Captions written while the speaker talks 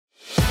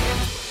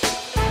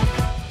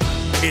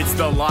It's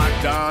the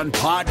Locked On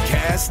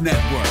Podcast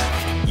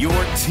Network, your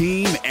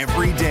team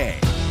every day.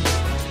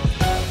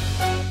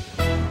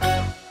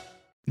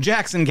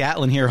 Jackson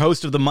Gatlin here,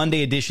 host of the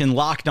Monday edition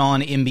Locked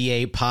On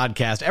NBA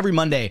podcast. Every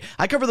Monday,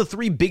 I cover the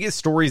three biggest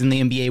stories in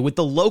the NBA with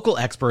the local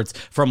experts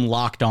from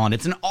Locked On.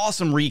 It's an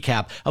awesome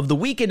recap of the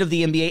weekend of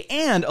the NBA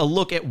and a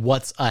look at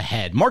what's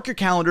ahead. Mark your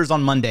calendars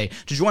on Monday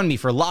to join me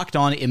for Locked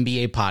On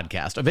NBA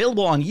podcast,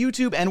 available on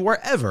YouTube and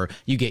wherever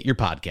you get your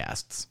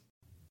podcasts.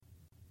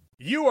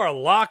 You are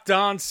Locked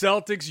On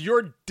Celtics,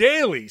 your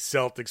daily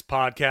Celtics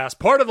podcast,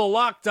 part of the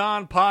Locked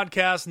On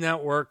Podcast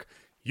Network,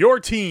 your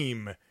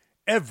team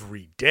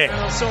every day.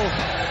 I'm so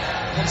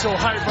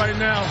hyped right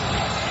now.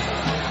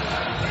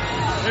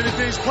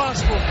 Anything's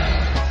possible.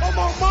 Oh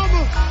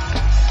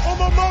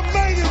my mama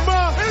made it,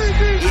 ma.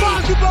 Anything's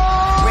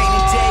possible.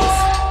 Rainy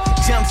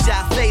days, jump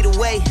shot, fade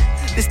away.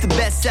 This the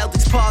best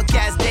Celtics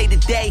podcast day to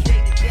day.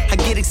 I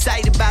get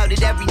excited about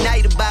it every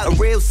night about it.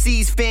 A real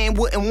C's fan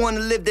wouldn't want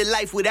to live their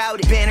life without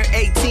it. Banner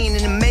 18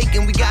 in the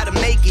making, we gotta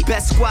make it.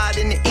 Best squad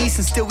in the East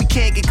and still we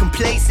can't get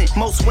complacent.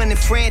 Most winning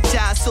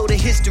franchise, so the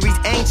history's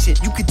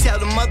ancient. You could tell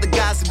them other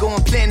guys are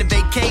going plan a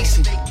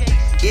vacation.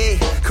 Yeah,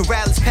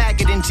 Corrales,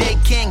 Packard, and J.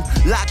 King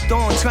locked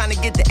on, trying to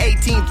get the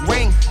 18th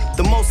ring.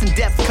 The most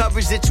in-depth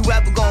coverage that you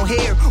ever gonna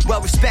hear.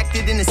 Well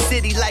respected in the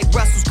city like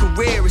Russell's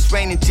career. It's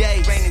Rain and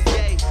Jay.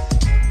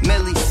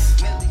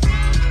 Millie's.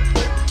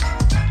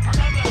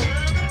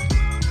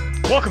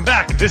 Welcome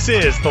back. This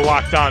is the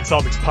Locked On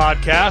Celtics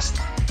podcast,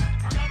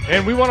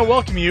 and we want to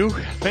welcome you.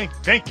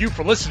 Thank you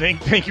for listening.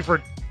 Thank you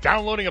for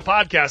downloading a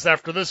podcast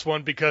after this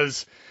one,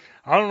 because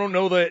I don't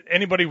know that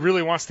anybody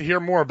really wants to hear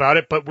more about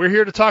it, but we're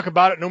here to talk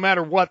about it no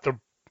matter what. The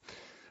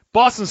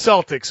Boston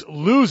Celtics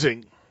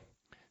losing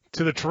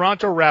to the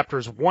Toronto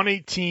Raptors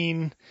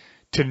 118-92.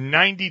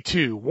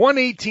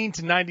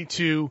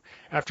 118-92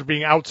 after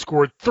being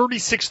outscored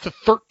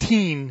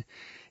 36-13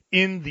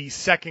 in the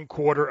second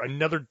quarter.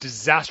 Another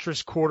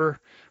disastrous quarter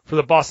for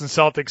the Boston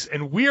Celtics,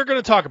 and we are going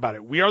to talk about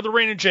it. We are the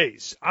Rain and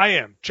Jays. I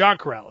am John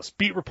Corrales,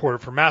 beat reporter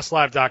for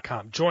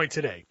MassLive.com, joined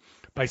today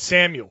by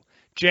Samuel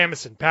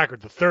Jamison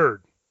Packard III.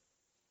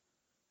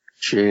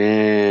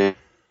 Jam.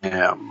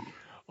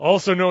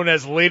 Also known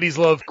as Ladies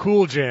Love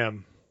Cool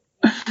Jam.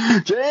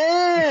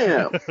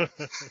 Jam!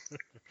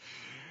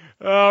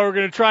 We're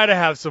going to try to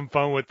have some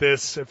fun with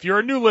this. If you're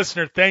a new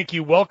listener, thank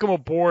you. Welcome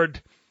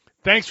aboard.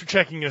 Thanks for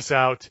checking us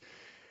out.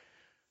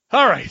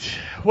 All right.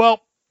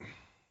 Well,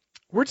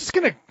 we're just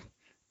going to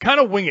kind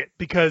of wing it,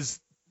 because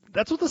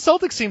that's what the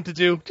Celtics seem to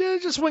do.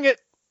 Just wing it.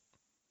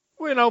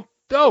 You know,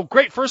 oh,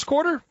 great first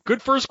quarter.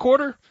 Good first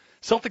quarter.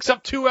 Celtics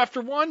up 2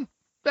 after 1.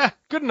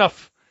 Good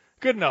enough.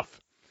 Good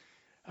enough.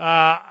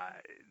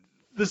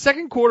 The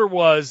second quarter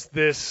was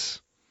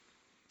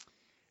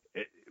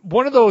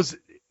one of those,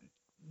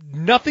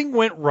 nothing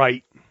went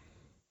right.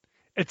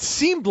 It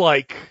seemed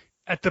like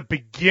at the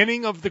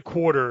beginning of the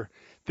quarter,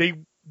 they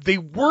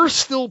were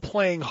still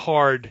playing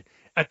hard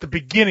at the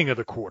beginning of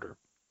the quarter.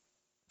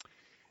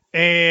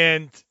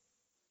 And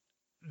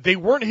they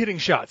weren't hitting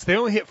shots. They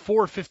only hit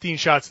 4 of 15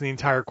 shots in the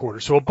entire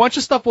quarter. So a bunch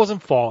of stuff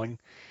wasn't falling.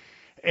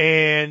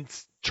 And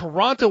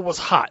Toronto was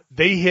hot.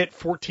 They hit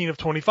 14 of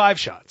 25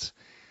 shots.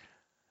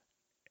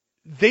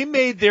 They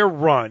made their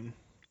run,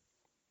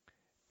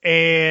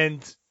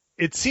 and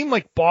it seemed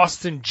like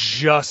Boston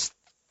just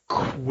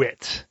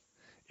quit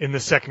in the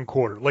second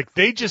quarter. Like,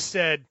 they just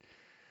said,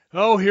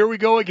 oh, here we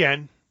go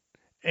again.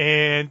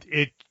 And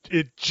it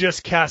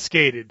just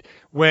cascaded.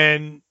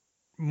 When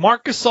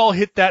Marc Gasol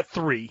hit that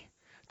 3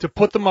 to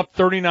put them up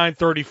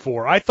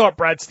 39-34, I thought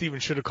Brad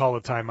Stevens should have called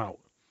a timeout.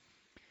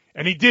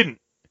 And he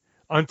didn't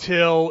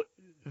until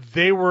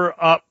they were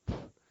up,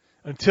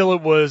 until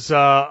it was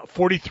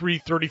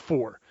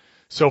 43-34.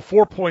 So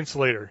 4 points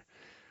later.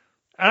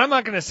 And I'm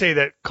not going to say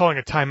that calling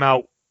a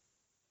timeout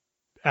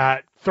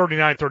at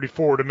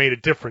 39-34 would have made a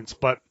difference,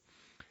 but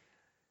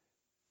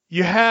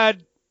you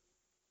had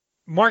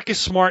Marcus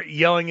Smart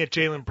yelling at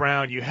Jaylen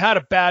Brown. You had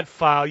a bad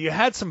foul. You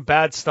had some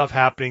bad stuff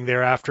happening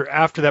there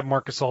after that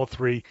Marc Gasol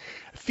 3.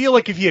 I feel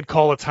like if he had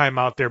called a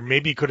timeout there,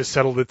 maybe he could have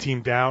settled the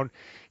team down,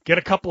 get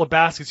a couple of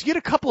baskets. You get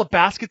a couple of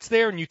baskets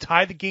there and you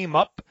tie the game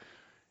up,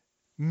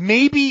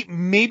 maybe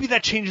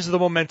that changes the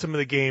momentum of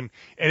the game,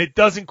 and it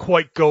doesn't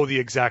quite go the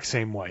exact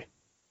same way.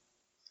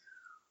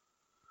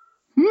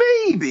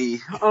 Maybe.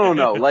 I don't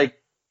know. Like,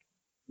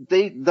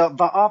 the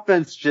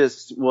offense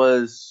just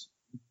was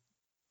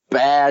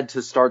bad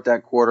to start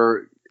that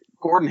quarter.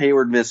 Gordon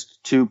Hayward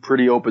missed 2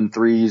 pretty open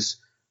threes.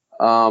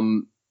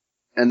 And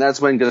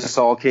that's when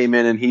Gasol came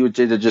in, and he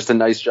did just a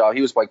nice job.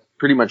 He was like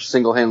pretty much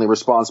single-handedly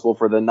responsible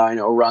for the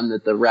 9-0 run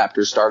that the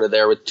Raptors started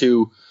there, with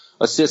 2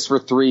 assists for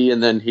 3,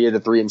 and then he had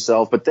a 3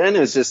 himself. But then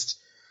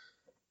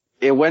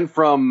it went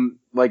from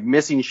like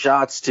missing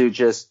shots to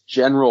just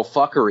general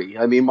fuckery.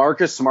 I mean,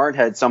 Marcus Smart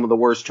had some of the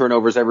worst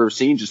turnovers I've ever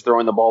seen, just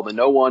throwing the ball to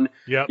no one.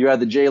 Yep. You had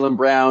the Jaylen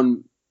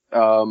Brown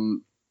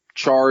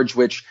charge,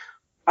 which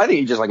I think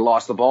he just like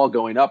lost the ball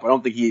going up. I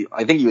think he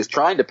was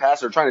trying to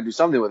pass or trying to do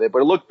something with it,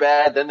 but it looked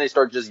bad. Then they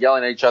started just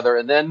yelling at each other,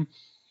 and then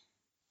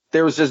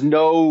there was just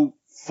no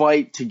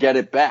fight to get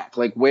it back.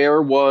 Like,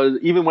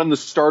 even when the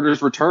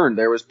starters returned,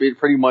 there was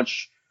pretty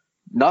much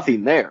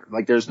nothing there.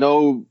 Like, there's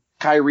no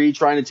Kyrie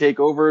trying to take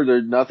over.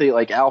 There's nothing.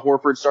 Like, Al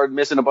Horford started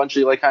missing a bunch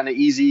of like kind of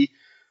easy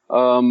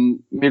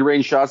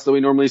mid-range shots that we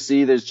normally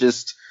see. There's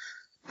just,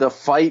 the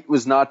fight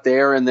was not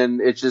there, and then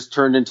it just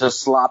turned into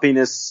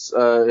sloppiness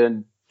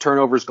and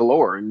turnovers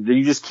galore. And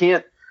you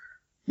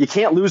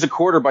can't lose a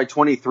quarter by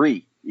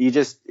 23.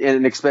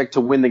 And expect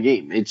to win the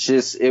game.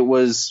 It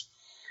was,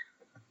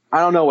 I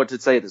don't know what to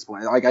say at this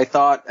point. Like, I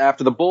thought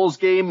after the Bulls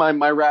game,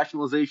 my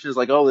rationalization is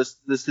like, oh,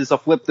 this is a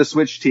flip the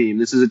switch team.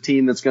 This is a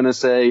team that's going to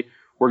say,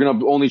 we're going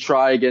to only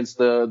try against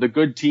the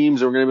good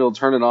teams and we're going to be able to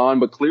turn it on.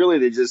 But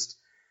clearly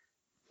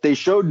they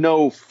showed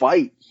no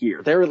fight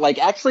here. They were like,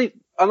 actually,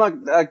 I'm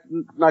not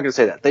going to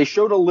say that. They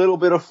showed a little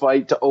bit of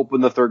fight to open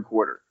the third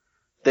quarter.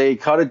 They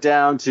cut it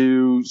down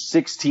to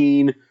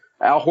 16.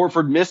 Al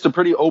Horford missed a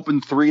pretty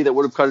open three that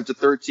would have cut it to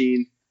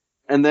 13.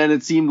 And then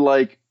it seemed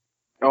like,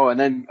 and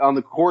then on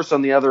the course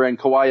on the other end,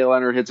 Kawhi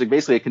Leonard hits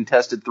basically a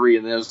contested three.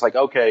 And then it was like,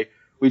 okay,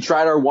 we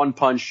tried our one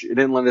punch. It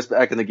didn't let us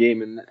back in the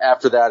game. And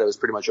after that, it was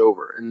pretty much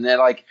over. And then,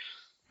 like,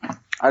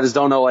 I just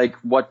don't know, like,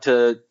 what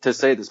to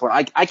say at this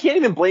point. I can't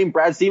even blame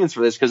Brad Stevens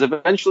for this, because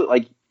eventually,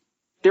 like,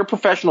 they're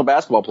professional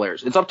basketball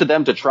players. It's up to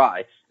them to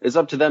try. It's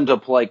up to them to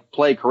play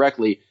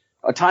correctly.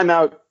 A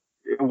timeout,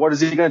 what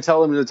is he going to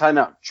tell them in the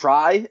timeout?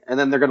 Try, and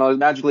then they're going to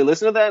magically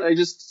listen to that?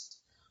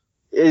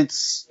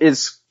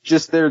 It's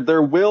just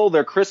their will,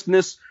 their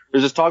crispness.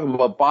 They're just talking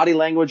about body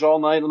language all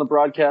night on the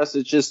broadcast.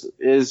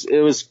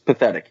 It was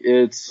pathetic.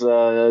 It's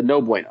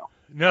no bueno.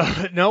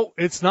 No,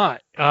 it's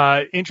not.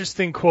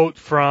 Interesting quote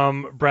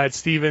from Brad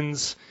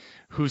Stevens,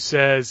 who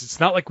says, it's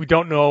not like we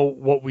don't know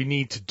what we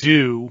need to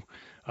do.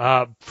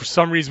 For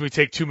some reason, we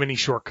take too many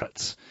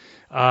shortcuts.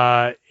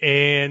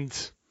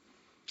 And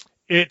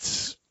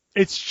it's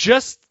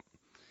just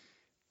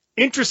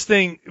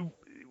interesting.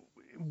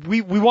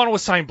 We want to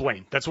assign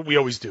blame. That's what we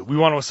always do. We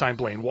want to assign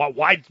blame.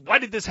 Why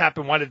did this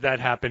happen? Why did that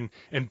happen?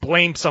 And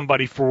blame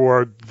somebody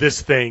for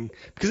this thing,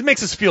 because it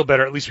makes us feel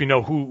better. At least we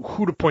know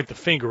who to point the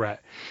finger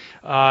at.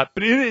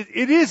 But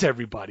it is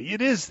everybody.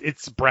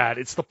 It's Brad.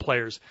 It's the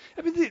players.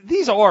 I mean,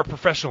 these are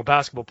professional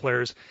basketball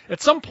players.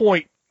 At some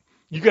point,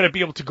 you got to be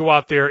able to go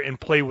out there and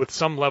play with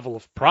some level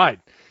of pride,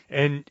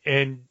 and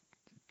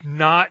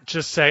not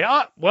just say,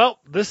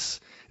 this.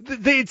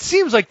 It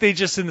seems like they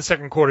just in the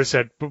second quarter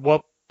said,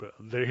 well,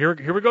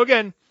 here we go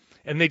again,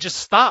 and they just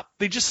stop.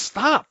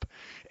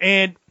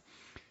 And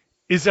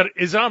is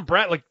it on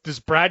Brad? Like, does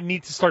Brad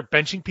need to start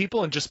benching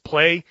people and just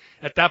play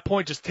at that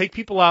point? Just take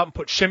people out and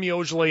put Shemi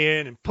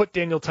Ojeleye in, and put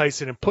Daniel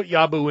Tyson, and put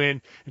Yabu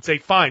in, and say,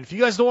 fine, if you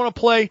guys don't want to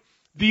play,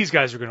 these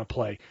guys are going to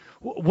play.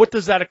 What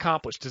does that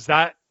accomplish? Does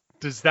that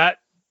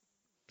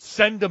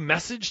send a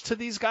message to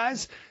these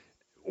guys,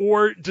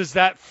 or does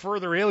that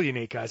further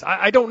alienate guys?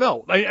 I don't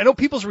know. I know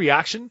people's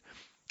reaction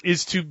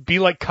is to be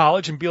like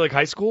college and be like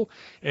high school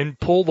and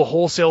pull the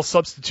wholesale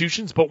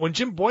substitutions. But when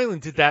Jim Boylan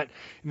did that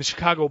in the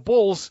Chicago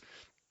Bulls,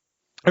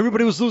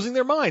 everybody was losing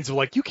their minds. They're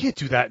like, you can't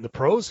do that in the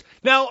pros.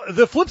 Now,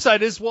 the flip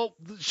side is, well,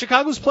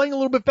 Chicago's playing a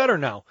little bit better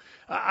now.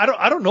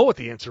 I don't know what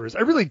the answer is.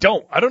 I really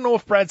don't. I don't know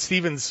if Brad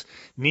Stevens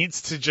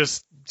needs to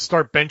just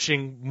start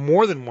benching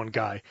more than one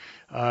guy.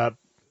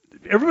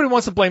 Everybody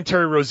wants to blame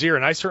Terry Rozier,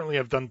 and I certainly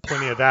have done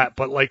plenty of that.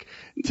 But like,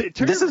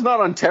 this is not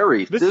on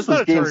Terry. This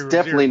game's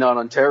definitely not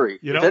on Terry.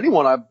 You know? If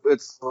anyone,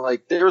 it's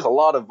like there's a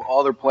lot of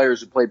other players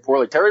who played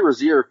poorly. Terry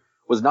Rozier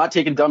was not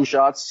taking dumb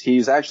shots.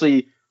 He's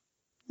actually,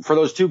 for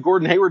those two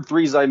Gordon Hayward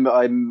threes I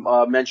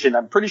mentioned,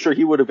 I'm pretty sure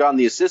he would have gotten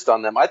the assist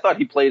on them. I thought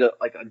he played a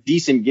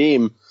decent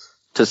game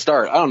to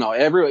start. I don't know.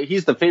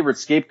 He's the favorite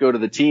scapegoat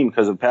of the team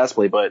because of pass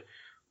play, but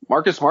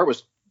Marcus Smart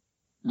was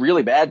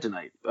really bad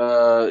tonight.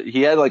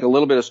 He had like a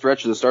little bit of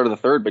stretch at the start of the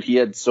third, but he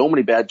had so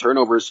many bad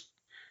turnovers.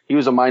 He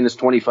was a minus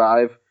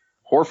 25.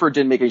 Horford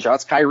didn't make any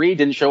shots. Kyrie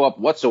didn't show up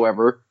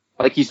whatsoever.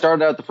 Like, he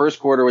started out the first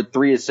quarter with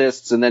 3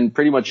 assists and then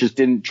pretty much just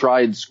didn't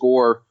try and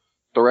score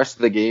the rest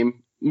of the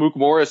game. Mook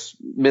Morris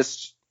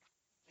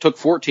took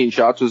 14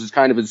 shots, which is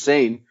kind of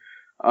insane.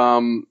 I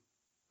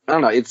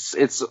don't know.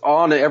 It's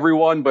on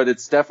everyone, but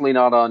it's definitely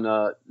not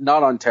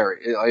on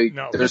Terry.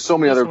 There's so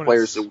many other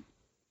players that.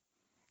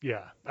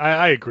 Yeah,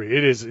 I agree.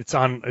 It is. It's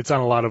on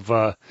a lot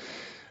of.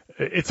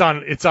 It's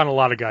on a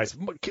lot of guys.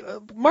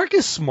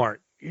 Marcus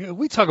Smart.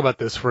 We talk about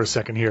this for a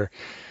second here.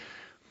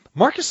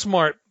 Marcus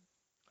Smart,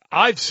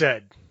 I've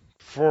said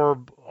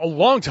for a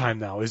long time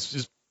now,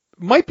 is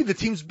might be the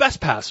team's best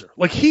passer.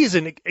 Like, he's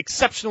an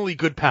exceptionally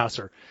good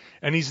passer,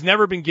 and he's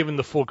never been given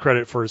the full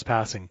credit for his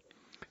passing.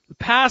 The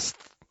past,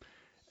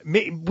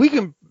 we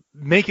can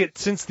make it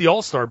since the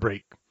All-Star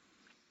break.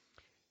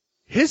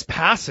 His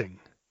passing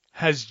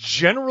has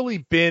generally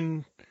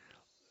been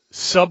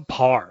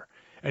subpar,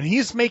 and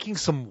he's making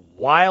some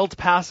wild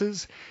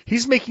passes.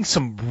 He's making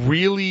some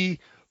really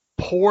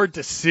poor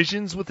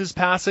decisions with his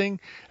passing.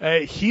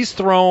 He's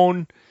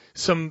thrown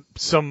some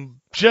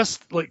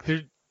just like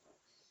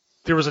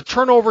there was a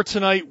turnover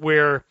tonight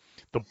where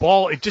the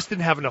ball, it just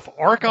didn't have enough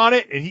arc on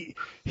it, and he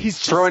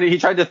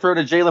tried to throw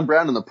to Jaylen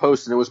Brown in the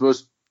post, and it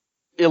was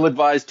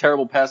ill-advised,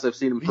 terrible pass I've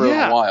seen him throw in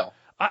a while.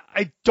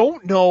 I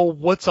don't know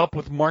what's up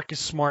with Marcus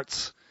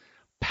Smart's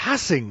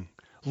passing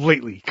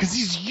lately, because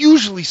he's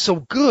usually so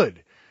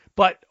good.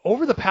 But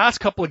over the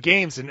past couple of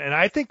games, and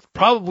I think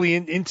probably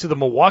into the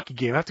Milwaukee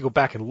game, I have to go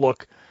back and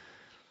look,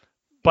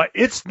 but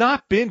it's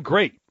not been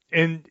great.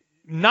 And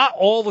not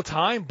all the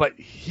time, but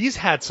he's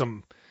had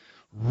some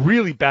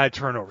really bad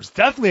turnovers.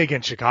 Definitely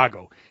against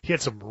Chicago. He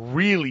had some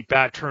really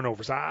bad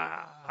turnovers.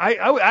 I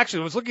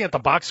actually was looking at the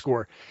box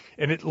score,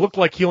 and it looked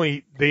like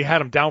they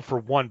had him down for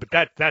 1,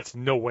 but that's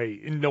in no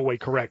way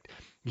correct.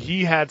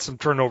 He had some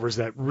turnovers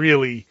that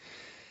really,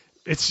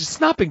 it's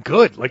just not been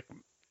good. Like,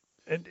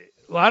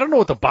 I don't know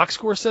what the box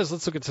score says.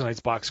 Let's look at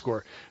tonight's box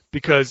score,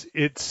 because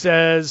it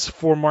says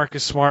for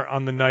Marcus Smart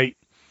on the night,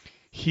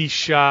 he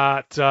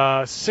shot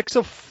 6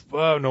 of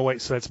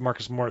so that's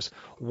Marcus Morris.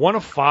 1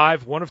 of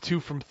 5, 1 of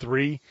 2 from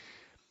 3,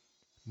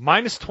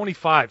 minus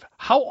 25.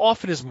 How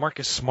often is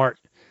Marcus Smart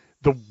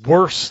the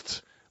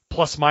worst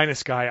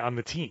plus-minus guy on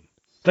the team?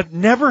 That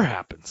never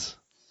happens.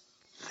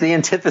 It's the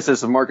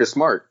antithesis of Marcus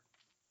Smart.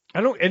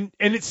 And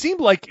it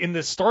seemed like in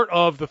the start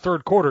of the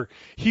third quarter,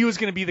 he was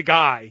going to be the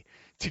guy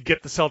to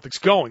get the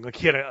Celtics going. Like,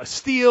 he had a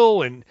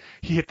steal, and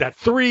he hit that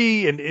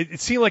 3, and it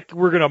seemed like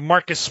we're going to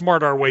Marcus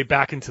Smart our way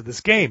back into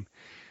this game.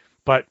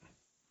 But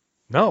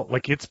no,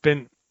 like, it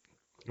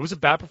was a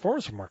bad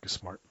performance from Marcus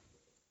Smart.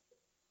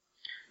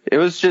 It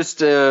was just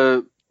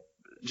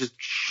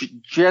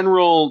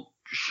general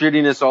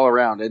shittiness all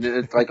around. And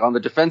it's like on the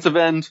defensive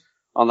end,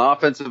 on the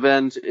offensive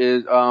end,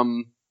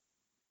 and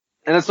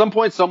at some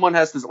point someone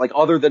has to, like,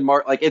 other than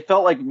it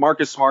felt like a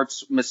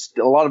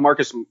lot of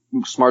Marcus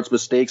Smart's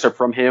mistakes are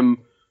from him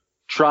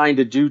trying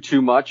to do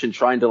too much and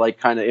trying to, like,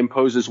 kind of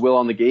impose his will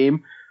on the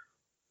game.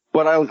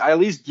 But I at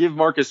least give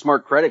Marcus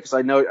Smart credit, because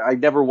I know I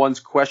never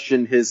once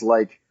questioned his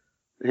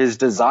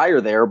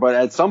desire there. But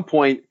at some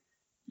point,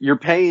 you're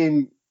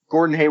paying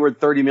Gordon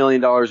Hayward $30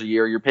 million a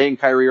year. You're paying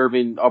Kyrie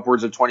Irving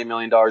upwards of $20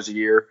 million a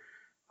year.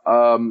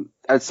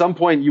 At some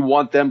point, you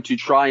want them to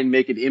try and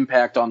make an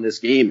impact on this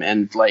game.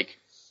 And, like,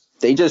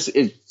 they just,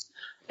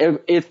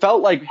 it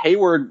felt like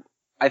Hayward,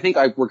 I think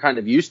we're kind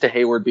of used to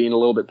Hayward being a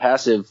little bit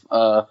passive.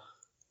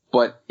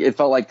 But it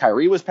felt like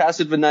Kyrie was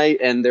passive tonight,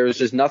 and there was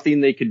just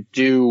nothing they could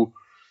do.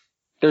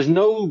 There's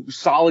no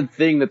solid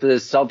thing that the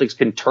Celtics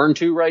can turn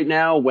to right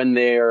now when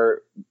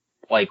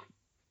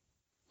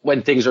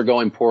when things are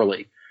going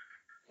poorly.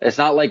 It's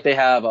not like they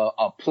have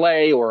a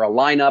play or a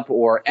lineup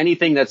or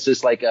anything that's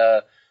just like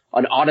an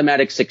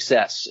automatic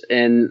success.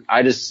 And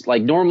I just,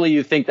 like, normally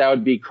you think that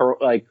would be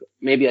like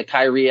maybe a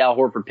Kyrie Al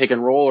Horford pick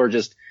and roll, or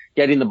just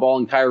getting the ball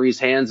in Kyrie's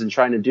hands and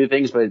trying to do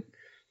things. But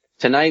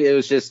tonight it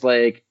was just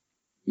like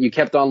you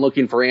kept on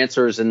looking for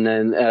answers, and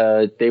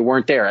then they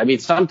weren't there. I mean,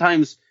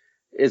 sometimes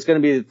it's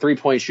going to be the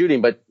 3-point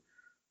shooting, but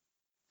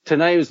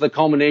tonight was the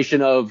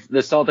culmination of the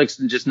Celtics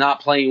just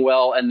not playing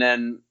well, and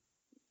then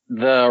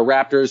the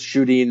Raptors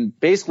shooting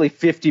basically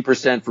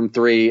 50% from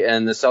 3,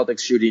 and the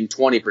Celtics shooting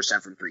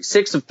 20% from 3,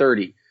 6 of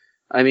 30.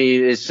 I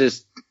mean, it's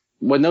just,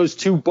 when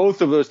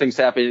both of those things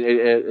happen,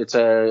 it's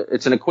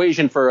an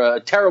equation for a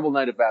terrible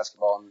night of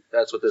basketball, and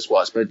that's what this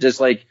was. But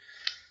just like,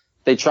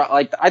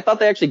 I thought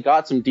they actually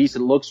got some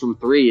decent looks from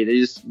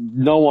 3.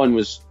 No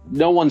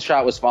one's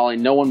shot was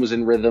falling. No one was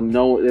in rhythm.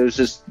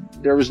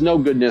 There was no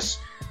goodness,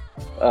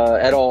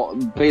 at all,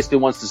 basically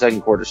once the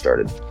second quarter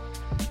started.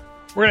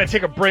 We're going to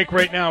take a break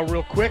right now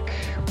real quick.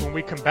 When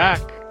we come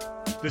back,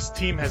 this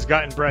team has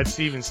gotten Brad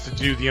Stevens to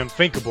do the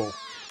unthinkable.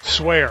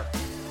 Swear.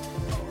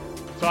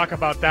 We'll talk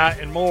about that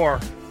and more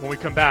when we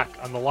come back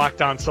on the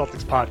Locked On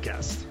Celtics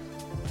podcast.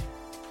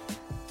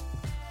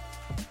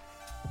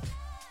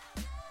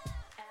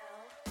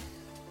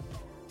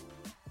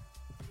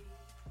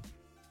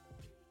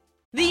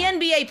 The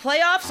NBA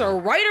playoffs are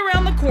right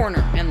around the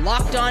corner, and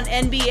Locked On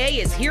NBA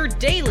is here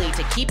daily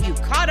to keep you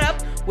caught up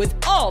with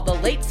all the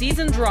late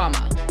season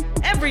drama.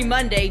 Every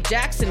Monday,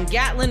 Jackson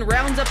Gatlin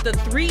rounds up the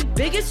 3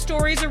 biggest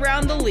stories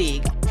around the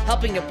league,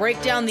 helping to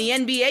break down the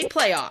NBA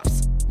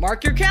playoffs.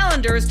 Mark your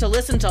calendars to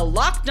listen to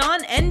Locked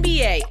On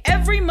NBA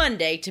every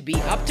Monday to be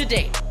up to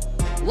date.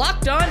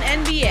 Locked On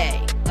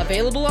NBA,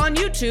 available on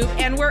YouTube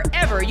and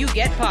wherever you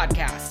get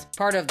podcasts.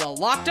 Part of the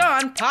Locked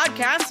On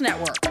Podcast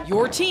Network,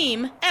 your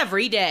team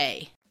every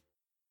day.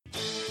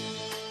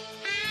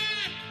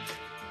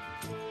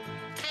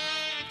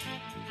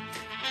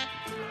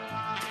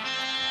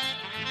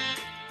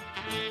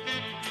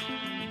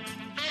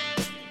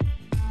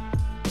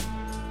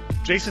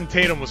 Jason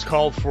Tatum was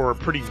called for a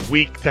pretty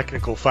weak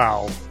technical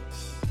foul,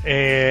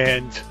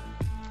 and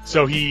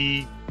so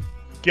he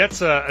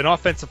gets an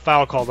offensive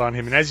foul called on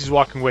him, and as he's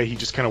walking away, he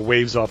just kind of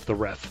waves off the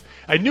ref.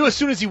 I knew as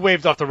soon as he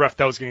waved off the ref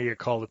that was going to get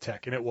called a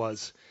tech, and it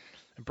was.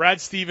 And Brad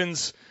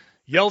Stevens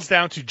yells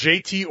down to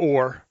JT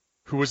Orr,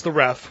 who was the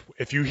ref.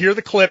 If you hear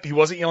the clip, he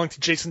wasn't yelling to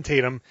Jason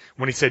Tatum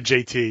when he said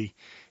JT.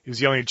 He was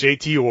yelling at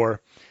JT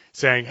Orr,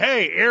 saying,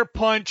 "Hey, air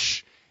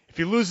punch. If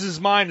he loses his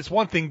mind, it's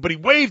one thing, but he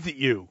waved at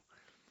you."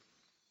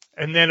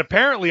 And then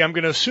apparently I'm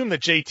going to assume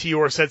that JT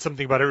Orr said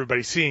something about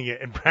everybody seeing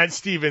it. And Brad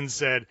Stevens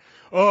said,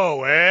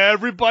 "Oh,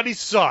 everybody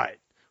saw it.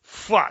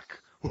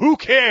 Fuck. who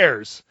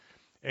cares?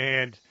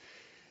 And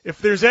if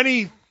there's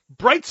any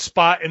bright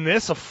spot in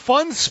this, a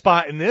fun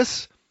spot in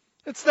this,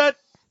 it's that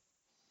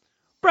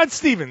Brad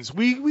Stevens.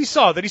 We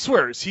saw that he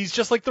swears. He's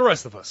just like the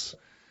rest of us.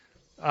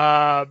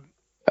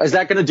 Is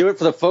that going to do it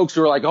for the folks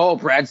who are like, oh,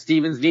 Brad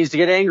Stevens needs to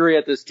get angry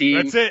at this team?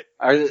 That's it.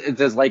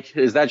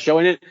 Is that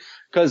showing it?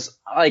 Because,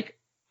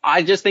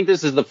 I just think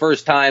this is the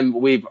first time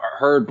we've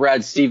heard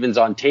Brad Stevens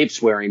on tape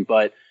swearing,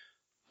 but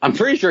I'm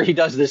pretty sure he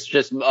does this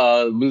just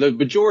the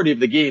majority of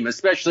the game,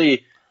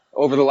 especially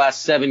over the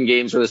last 7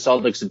 games where the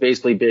Celtics have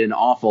basically been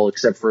awful,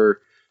 except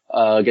for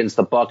against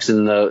the Bucks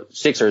and the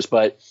Sixers.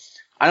 But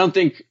I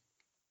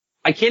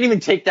can't even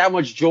take that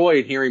much joy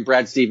in hearing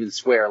Brad Stevens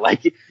swear.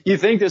 You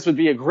think this would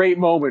be a great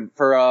moment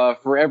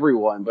for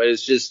everyone, but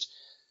it's just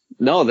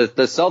no. The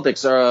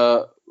Celtics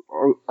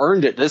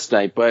earned it this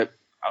night, but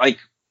I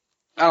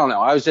don't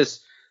know.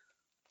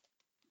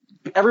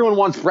 Everyone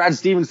wants Brad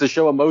Stevens to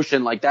show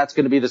emotion, like that's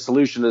going to be the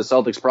solution to the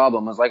Celtics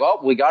problem. I was like, oh,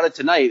 we got it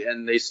tonight,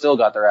 and they still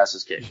got their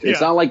asses kicked. Yeah.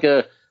 It's not like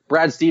a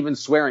Brad Stevens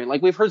swearing.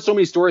 We've heard so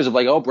many stories of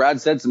Brad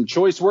said some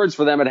choice words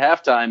for them at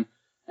halftime,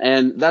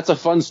 and that's a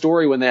fun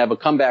story when they have a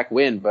comeback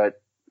win.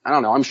 But I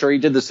don't know. I'm sure he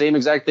did the same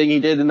exact thing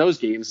he did in those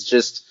games. It's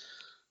just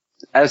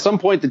at some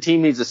point the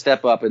team needs to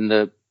step up,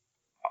 and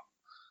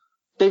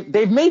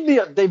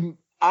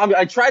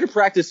I try to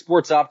practice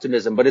sports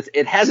optimism, but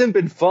it hasn't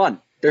been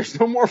fun. There's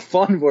no more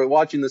fun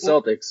watching the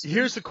Celtics.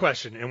 Here's the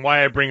question, and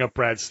why I bring up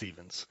Brad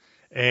Stevens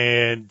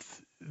and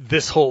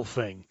this whole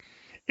thing.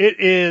 It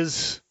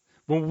is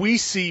when we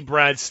see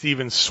Brad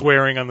Stevens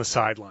swearing on the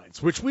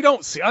sidelines, which we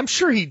don't see. I'm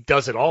sure he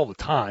does it all the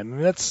time. I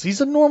mean,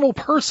 he's a normal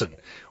person.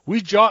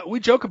 We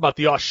joke about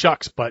the aw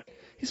shucks, but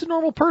he's a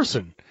normal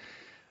person.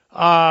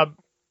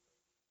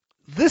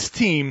 This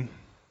team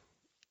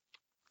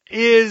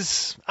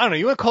is, I don't know,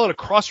 you want to call it a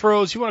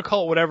crossroads, you want to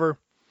call it whatever.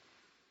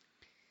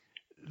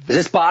 Is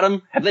this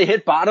bottom? Have they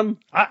hit bottom?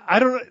 I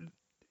don't know.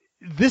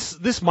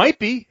 This might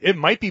be. It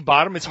might be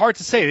bottom. It's hard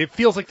to say. It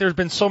feels like there's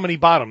been so many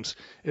bottoms.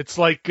 It's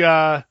like,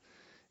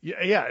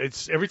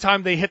 it's every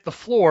time they hit the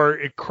floor,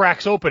 it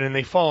cracks open and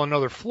they fall on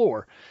another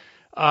floor.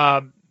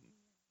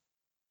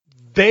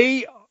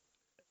 They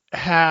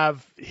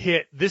have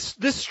hit this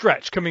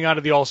stretch coming out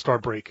of the All-Star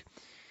break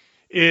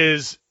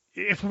is,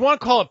 if we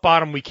want to call it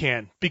bottom, we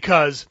can,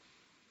 because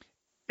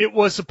it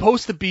was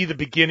supposed to be the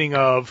beginning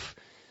of,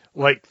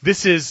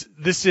 this is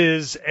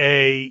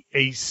a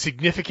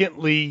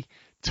significantly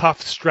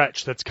tough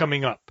stretch that's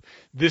coming up.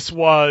 This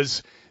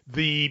was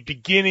the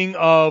beginning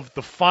of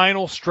the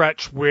final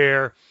stretch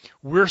where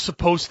we're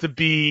supposed to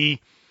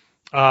be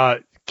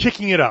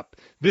kicking it up.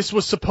 This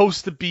was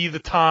supposed to be the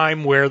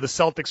time where the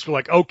Celtics were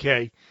like,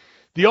 okay,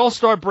 the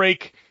All-Star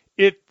break,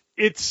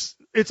 it's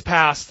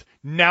past.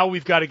 Now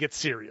we've got to get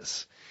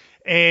serious.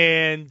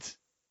 And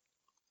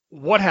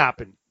what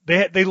happened?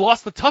 They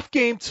lost the tough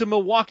game to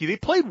Milwaukee. They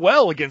played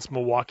well against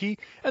Milwaukee,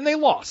 and they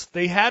lost.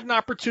 They had an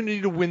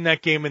opportunity to win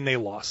that game, and they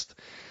lost.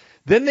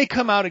 Then they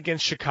come out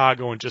against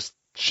Chicago and just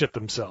shit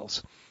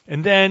themselves.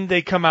 And then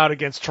they come out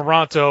against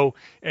Toronto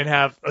and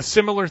have a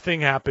similar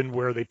thing happen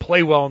where they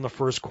play well in the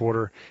first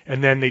quarter,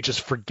 and then they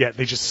just forget.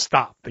 They just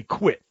stop. They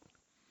quit.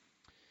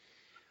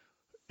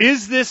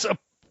 Is this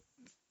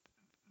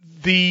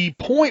the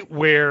point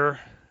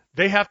where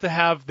they have to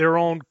have their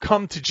own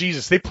come to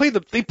Jesus? They play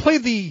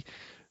the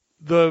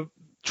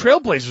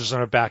Trailblazers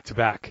on a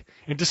back-to-back.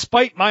 And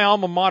despite my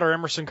alma mater,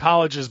 Emerson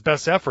College's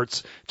best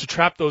efforts to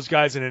trap those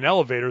guys in an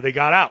elevator, they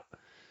got out.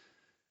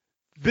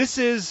 This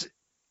is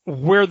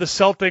where the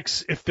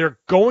Celtics, if they're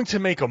going to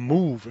make a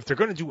move, if they're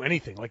going to do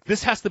anything,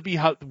 this has to be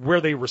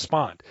where they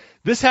respond.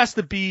 This has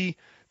to be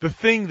the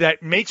thing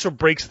that makes or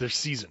breaks their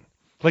season.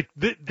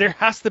 There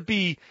has to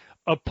be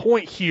a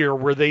point here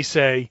where they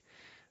say,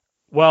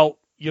 well,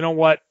 you know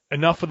what?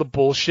 Enough of the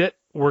bullshit.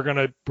 We're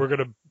gonna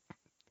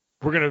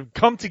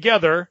come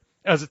together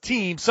as a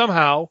team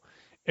somehow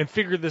and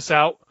figure this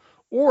out,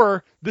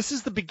 or this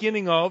is the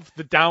beginning of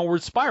the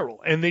downward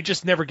spiral, and they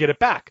just never get it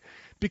back.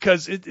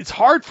 Because it's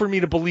hard for me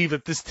to believe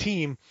that this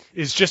team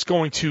is just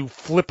going to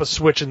flip a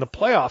switch in the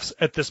playoffs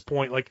at this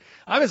point.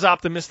 I'm as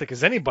optimistic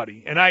as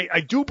anybody, and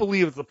I do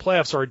believe that the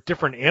playoffs are a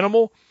different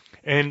animal,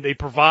 and they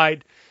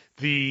provide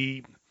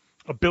the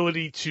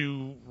ability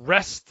to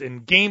rest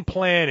and game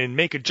plan and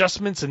make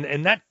adjustments,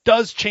 and that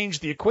does change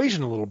the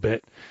equation a little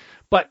bit.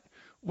 But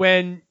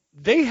when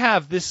they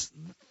have this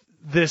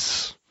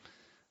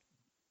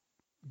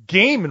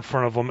game in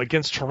front of them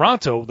against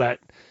Toronto, that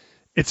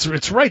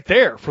it's right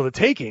there for the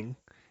taking,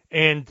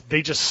 and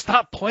they just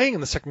stop playing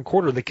in the second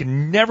quarter, they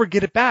can never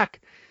get it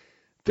back.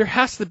 There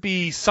has to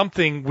be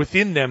something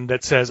within them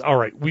that says, all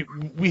right,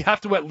 we have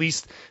to at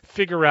least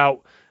figure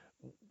out,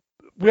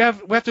 we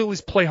have to at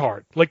least play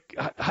hard.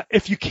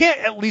 If you can't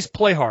at least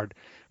play hard,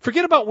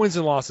 forget about wins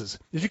and losses.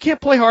 If you can't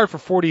play hard for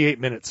 48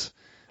 minutes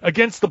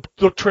against the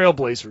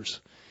Trailblazers,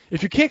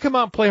 if you can't come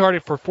out and play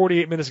hard for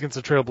 48 minutes against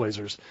the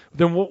Trailblazers,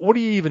 then what are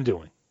you even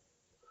doing?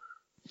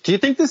 Do you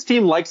think this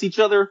team likes each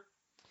other?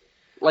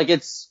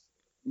 It's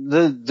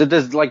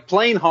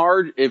playing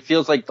hard. It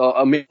feels like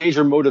a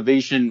major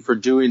motivation for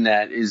doing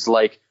that is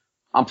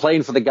I'm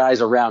playing for the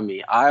guys around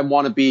me. I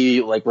want to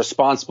be like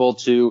responsible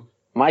to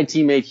my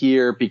teammate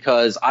here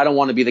because I don't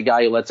want to be the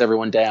guy who lets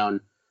everyone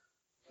down.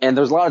 And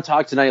there's a lot of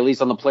talk tonight, at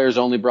least on the players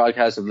only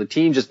broadcast, of the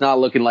team just not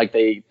looking like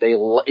they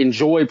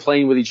enjoy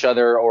playing with each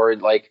other or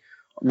like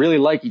really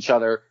like each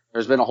other.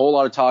 There's been a whole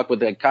lot of talk with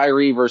the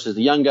Kyrie versus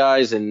the young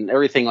guys and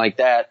everything like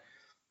that.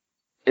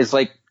 It's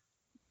like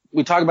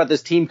we talk about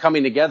this team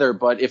coming together,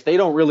 but if they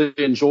don't really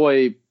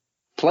enjoy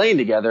playing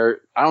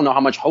together, I don't know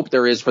how much hope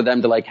there is for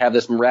them to like have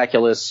this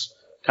miraculous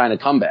kind of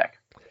comeback.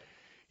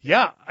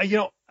 Yeah,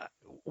 I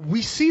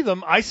see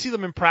them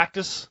in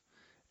practice,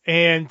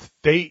 and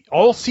they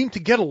all seem to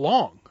get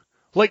along.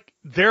 Like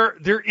they're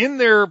in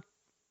their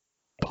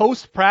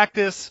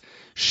post-practice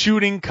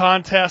shooting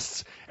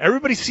contests.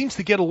 Everybody seems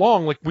to get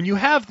along. Like when you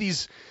have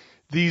these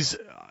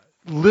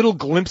little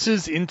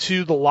glimpses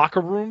into the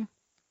locker room,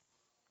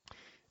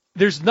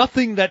 there's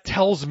nothing that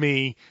tells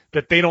me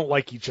that they don't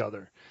like each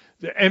other.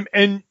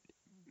 And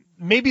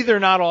maybe they're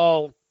not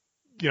all,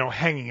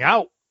 hanging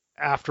out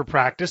after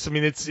practice. I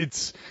mean,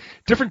 it's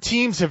different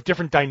teams have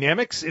different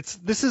dynamics.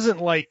 This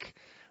isn't like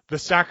the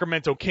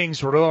Sacramento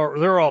Kings where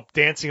they're all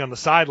dancing on the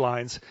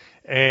sidelines.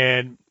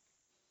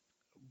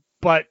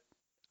 But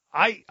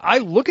I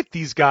look at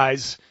these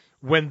guys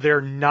when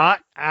they're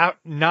not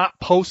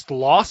post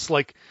loss,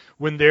 like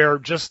when they're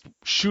just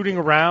shooting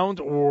around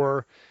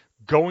or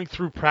going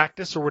through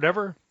practice or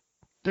whatever.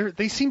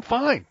 They seem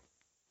fine.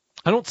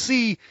 I don't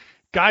see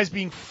guys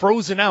being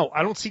frozen out.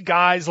 I don't see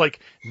guys like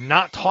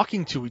not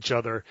talking to each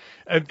other.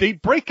 They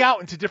break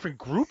out into different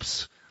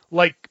groups.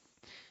 Like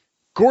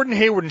Gordon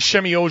Hayward and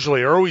Shemi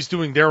Ojeleye are always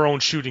doing their own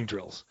shooting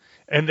drills.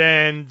 And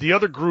then the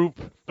other group,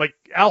 like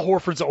Al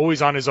Horford's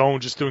always on his own,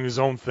 just doing his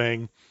own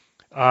thing.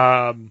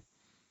 The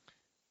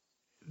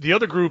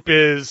other group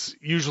is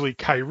usually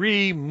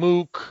Kyrie,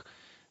 Mook,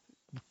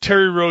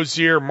 Terry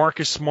Rozier,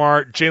 Marcus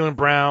Smart, Jaylen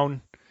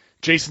Brown,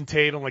 Jason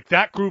Tatum. Like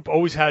that group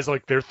always has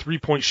like their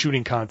 3-point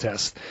shooting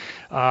contest.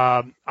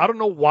 I don't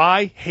know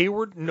why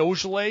Hayward and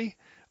Ojeleye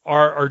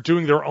are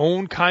doing their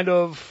own kind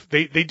of,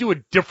 they do a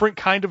different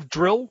kind of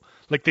drill.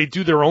 Like they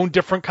do their own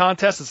different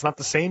contest. It's not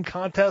the same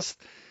contest.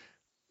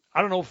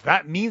 I don't know if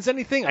that means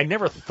anything. I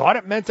never thought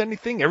it meant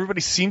anything. Everybody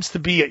seems to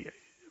be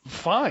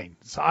fine.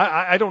 So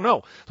I don't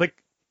know. Like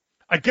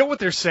I get what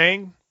they're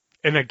saying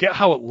and I get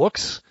how it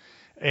looks.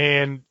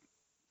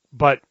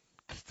 But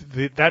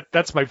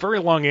that's my very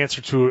long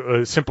answer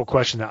to a simple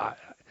question.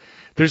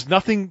 There's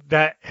nothing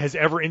that has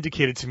ever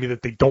indicated to me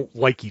that they don't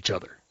like each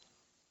other.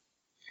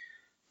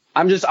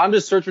 I'm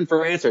just searching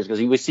for answers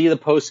because we see the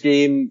post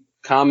game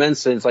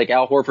comments and it's like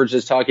Al Horford's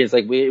just talking. It's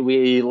like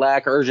we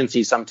lack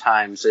urgency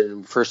sometimes,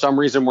 and for some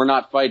reason we're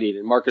not fighting.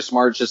 And Marcus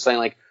Smart's just saying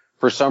like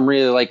for some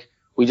reason like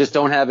we just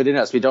don't have it in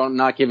us. We don't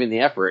not giving the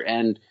effort,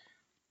 and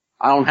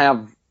I'm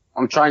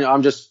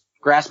just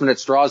grasping at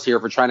straws here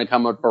for trying to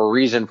come up with a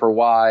reason for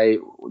why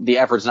the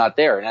effort's not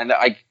there. And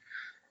I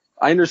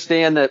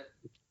understand that,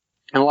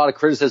 and a lot of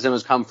criticism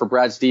has come for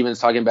Brad Stevens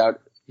talking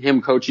about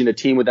him coaching a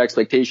team with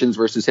expectations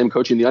versus him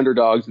coaching the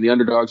underdogs, and the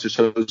underdogs are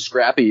so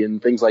scrappy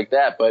and things like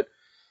that. But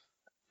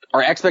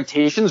are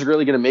expectations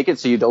really going to make it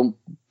so you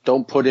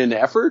don't put in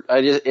effort?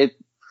 It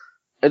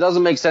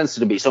doesn't make sense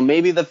to me. So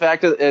maybe the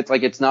fact that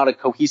it's not a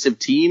cohesive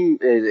team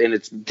and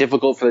it's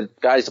difficult for the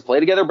guys to play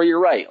together. But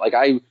you're right. Like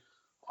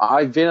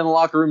I've been in the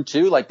locker room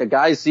too. Like the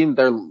guys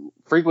they're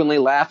frequently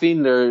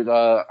laughing.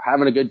 They're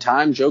having a good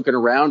time, joking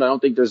around. I don't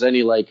think there's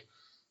any like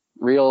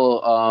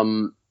real.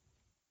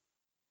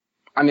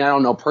 I mean, I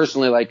don't know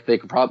personally. Like they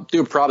could probably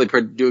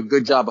do a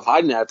good job of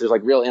hiding that. If there's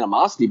like real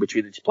animosity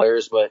between the two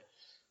players, but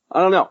I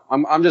don't know.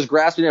 I'm just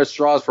grasping at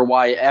straws for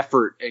why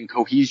effort and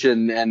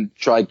cohesion and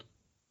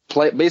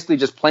basically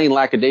just playing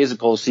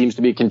lackadaisical seems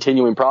to be a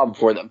continuing problem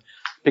for them.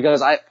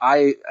 Because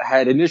I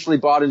had initially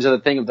bought into the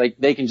thing of like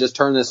they can just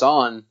turn this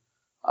on.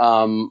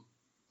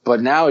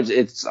 But now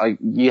it's like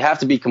you have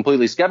to be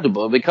completely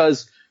skeptical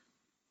because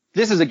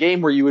this is a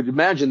game where you would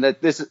imagine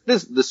that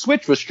the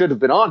switch should have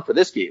been on for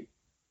this game.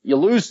 You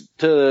lose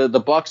to the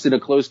Bucks in a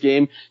close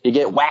game, you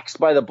get waxed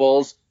by the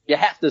Bulls, you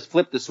have to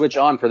flip the switch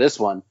on for this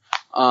one.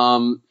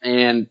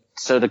 And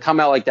so to come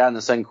out like that in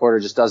the second quarter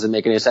just doesn't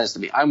make any sense to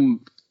me.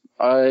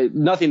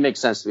 Nothing makes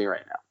sense to me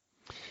right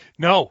now.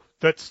 No,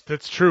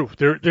 that's true.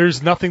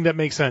 There's nothing that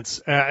makes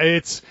sense.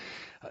 It's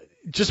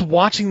just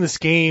watching this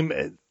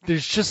game.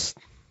 There's just,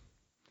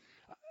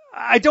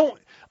 I don't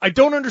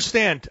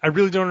understand. I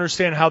really don't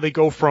understand how they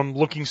go from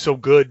looking so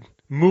good,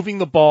 moving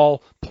the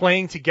ball,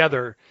 playing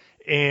together,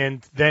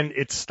 and then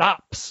it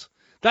stops.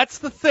 That's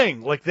the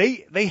thing. Like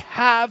they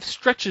have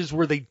stretches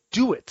where they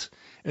do it,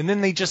 and then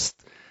they just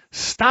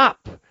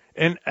stop.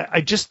 And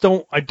I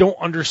don't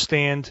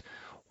understand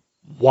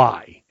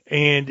why.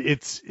 And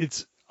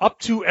it's up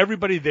to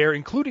everybody there,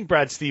 including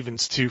Brad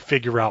Stevens, to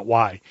figure out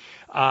why.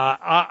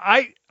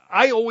 I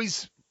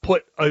always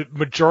put a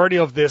majority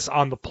of this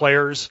on the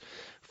players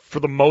for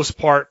the most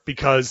part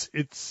because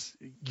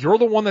you're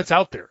the one that's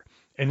out there,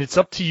 and it's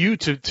up to you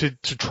to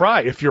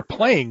try. If you're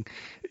playing,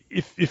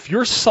 if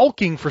you're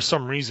sulking for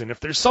some reason, if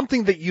there's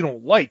something that you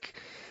don't like,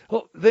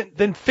 Well,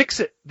 then fix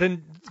it.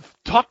 Then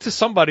talk to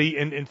somebody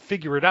and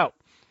figure it out.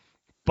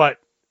 But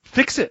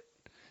fix it.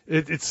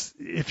 It's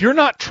if you're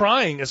not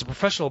trying as a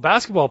professional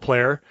basketball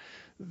player,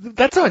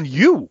 that's on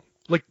you.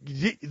 Like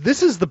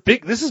this is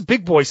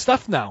big boy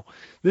stuff now.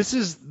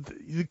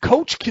 The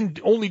coach can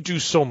only do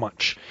so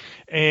much,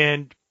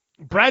 and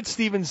Brad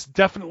Stevens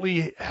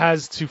definitely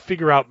has to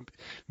figure out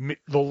the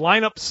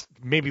lineups.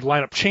 Maybe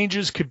lineup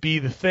changes could be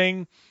the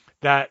thing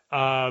that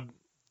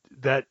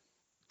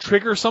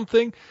trigger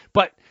something.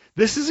 But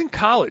this isn't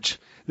college.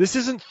 This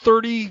isn't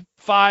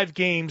 35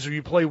 games where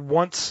you play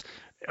once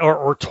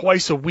or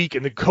twice a week,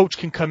 and the coach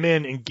can come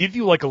in and give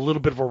you like a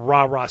little bit of a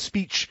rah-rah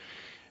speech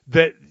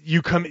that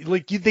you come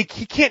like he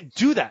can't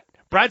do that.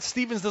 Brad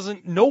Stevens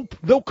doesn't. No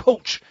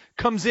coach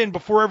comes in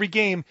before every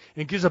game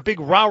and gives a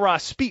big rah-rah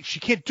speech.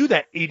 You can't do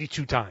that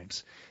 82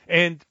 times.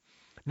 And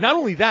not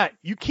only that,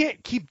 you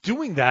can't keep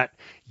doing that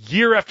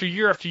year after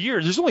year after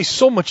year. There's only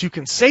so much you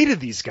can say to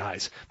these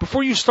guys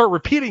before you start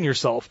repeating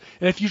yourself.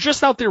 And if you're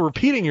just out there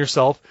repeating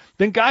yourself,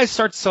 then guys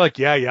start to say like,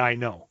 yeah, I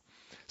know.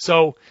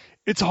 So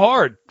it's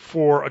hard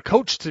for a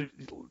coach to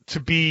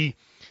be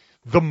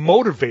the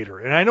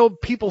motivator. And I know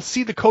people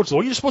see the coach,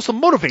 well, you're supposed to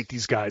motivate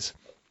these guys.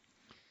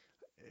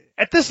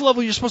 At this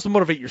level, you're supposed to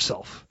motivate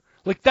yourself.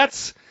 Like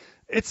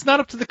it's not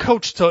up to the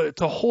coach to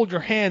hold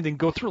your hand and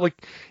go through.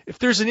 Like if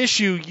there's an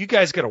issue, you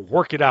guys got to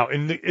work it out.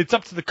 And it's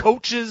up to the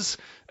coaches,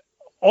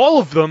 all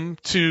of them,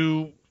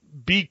 to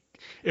be,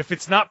 if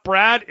it's not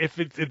Brad, if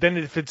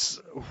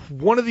it's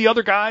one of the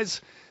other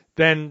guys,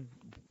 then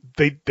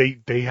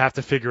they have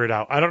to figure it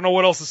out. I don't know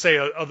what else to say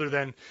other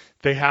than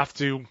they have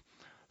to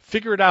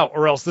figure it out,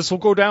 or else this will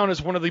go down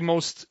as one of the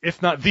most,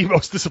 if not the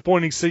most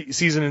disappointing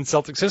season in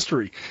Celtics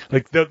history.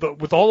 Like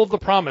with all of the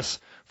promise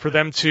for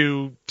them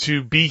to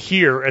be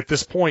here at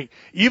this point,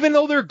 even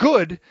though they're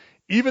good,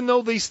 even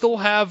though they still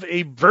have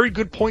a very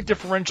good point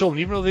differential, and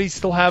even though they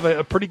still have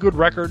a pretty good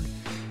record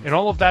and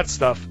all of that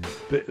stuff,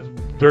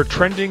 they're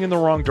trending in the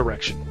wrong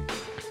direction.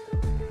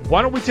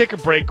 Why don't we take a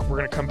break? We're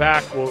going to come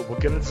back. We'll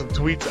get into some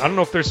tweets. I don't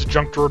know if there's a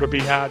junk drawer to be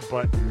had,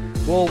 but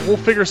we'll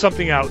figure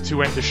something out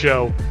to end the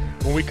show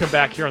when we come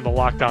back here on the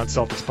Locked On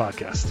Celtics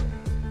podcast.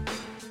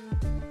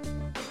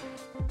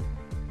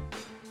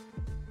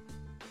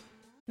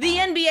 The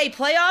NBA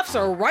playoffs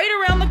are right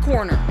around the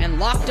corner, and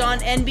Locked On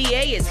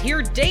NBA is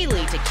here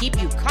daily to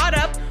keep you caught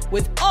up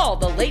with all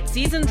the late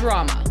season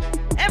drama.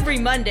 Every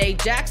Monday,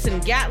 Jackson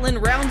Gatlin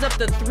rounds up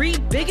the 3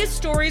 biggest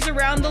stories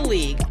around the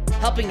league,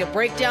 helping to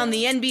break down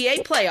the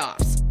NBA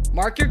playoffs.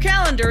 Mark your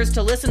calendars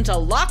to listen to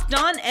Locked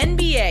On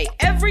NBA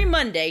every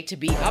Monday to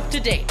be up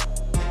to date.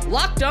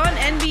 Locked On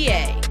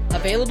NBA,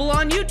 available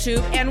on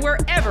YouTube and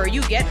wherever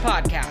you get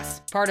podcasts.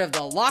 Part of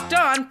the Locked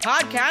On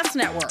Podcast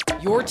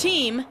Network, your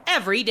team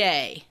every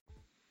day.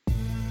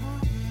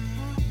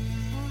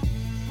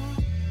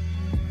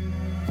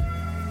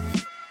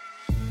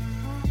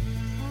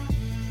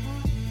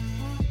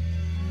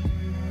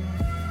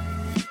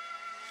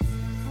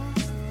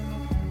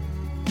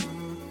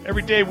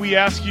 Every day we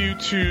ask you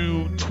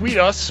to tweet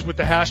us with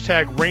the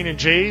hashtag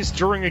RainandJays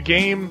during a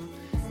game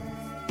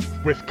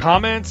with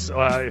comments.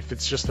 If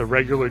it's just a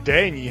regular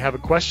day and you have a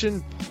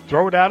question,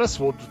 throw it at us.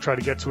 We'll try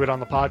to get to it on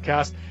the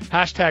podcast.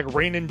 Hashtag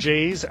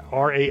RainandJays,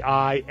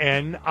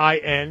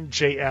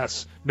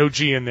 RainInJS. No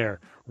G in there.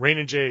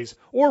 RainandJays.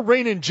 Or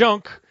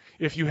RainandJunk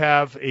if you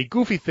have a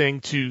goofy thing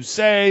to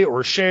say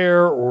or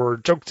share or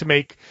joke to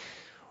make.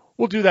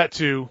 We'll do that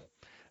too.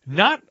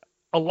 Not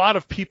a lot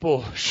of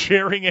people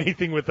sharing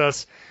anything with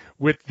us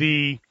with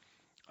the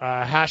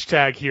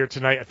hashtag here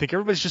tonight. I think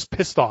everybody's just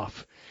pissed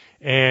off.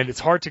 And it's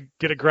hard to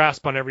get a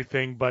grasp on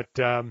everything, but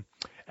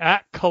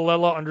at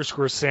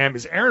Kalela_Sam,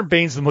 is Aaron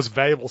Baines the most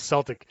valuable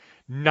Celtic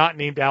not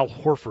named Al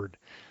Horford?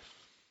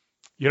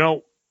 You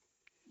know,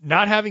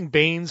 not having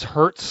Baines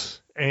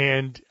hurts,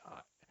 and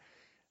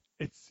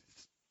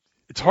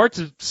it's hard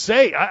to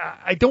say.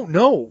 I don't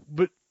know,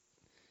 but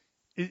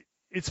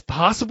it's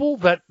possible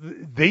that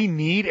they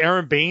need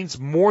Aaron Baines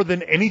more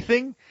than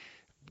anything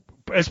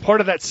as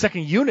part of that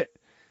second unit.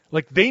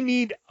 Like they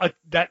need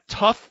that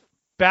tough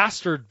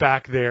bastard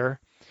back there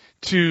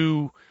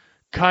to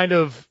kind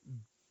of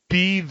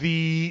be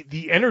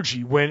the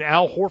energy when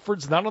Al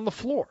Horford's not on the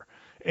floor.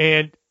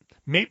 And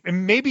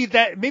maybe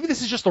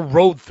this is just a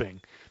road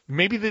thing.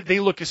 Maybe that they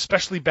look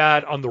especially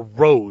bad on the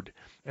road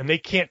and they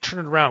can't turn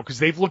it around because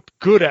they've looked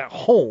good at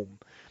home.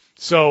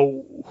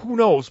 So who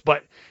knows?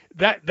 But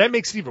that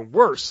makes it even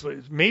worse.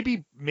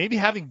 Maybe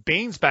having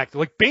Baines back there,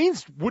 like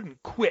Baines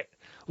wouldn't quit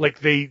like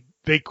they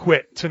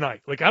quit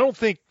tonight. Like I don't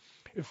think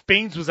if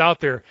Baines was out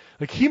there,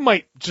 like he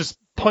might just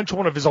punch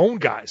one of his own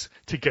guys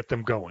to get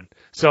them going.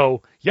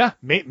 So yeah,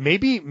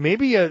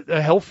 maybe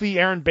a healthy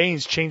Aaron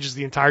Baines changes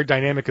the entire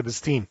dynamic of this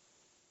team.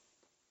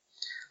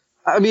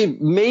 I mean,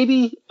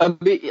 maybe.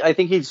 I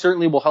think he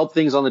certainly will help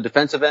things on the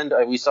defensive end.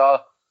 We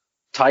saw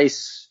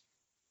Tice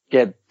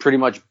get pretty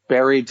much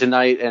buried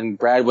tonight, and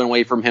Brad went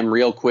away from him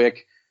real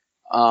quick.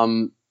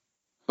 But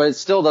it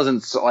still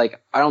doesn't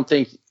like. I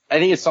think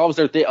it solves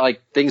their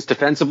things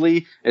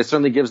defensively. It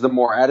certainly gives them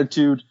more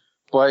attitude.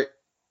 But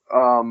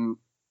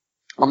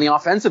on the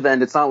offensive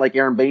end, it's not like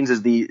Aaron Baines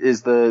is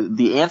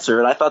the answer.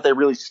 And I thought they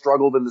really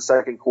struggled in the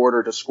second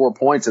quarter to score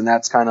points, and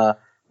that's kind of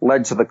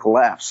led to the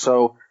collapse.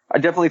 So I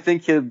definitely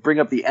think he'll bring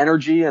up the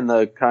energy and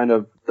the kind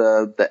of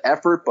the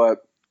effort, but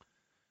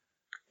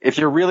if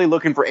you're really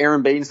looking for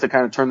Aaron Baines to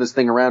kind of turn this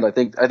thing around, I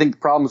think the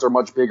problems are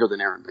much bigger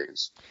than Aaron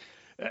Baines.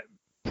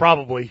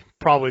 Probably.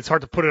 It's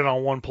hard to put it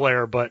on one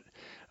player, but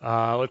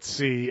let's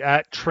see.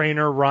 At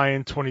Trainer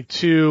Ryan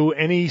 22,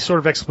 any sort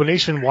of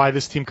explanation why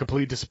this team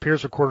completely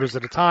disappears for quarters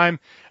at a time?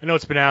 I know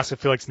it's been asked. I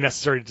feel like it's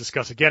necessary to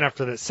discuss again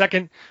after the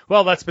second.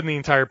 Well, that's been the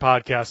entire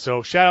podcast.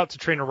 So shout out to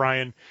Trainer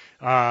Ryan.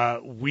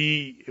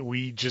 We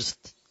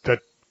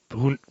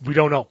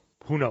don't know.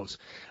 Who knows?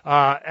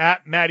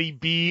 At Matty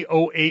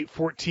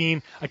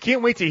B0814, I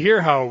can't wait to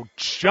hear how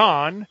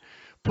John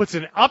puts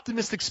an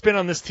optimistic spin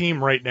on this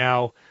team right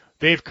now.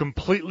 They've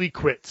completely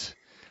quit.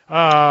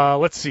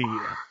 Let's see.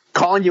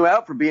 Calling you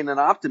out for being an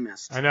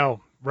optimist. I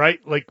know, right?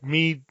 Like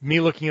me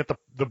looking at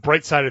the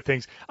bright side of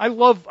things. I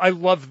love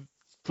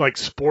like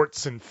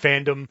sports and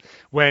fandom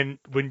when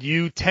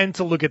you tend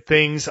to look at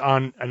things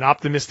on an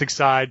optimistic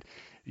side,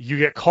 you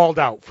get called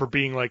out for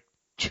being like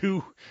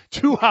too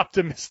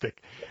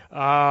optimistic.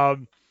 But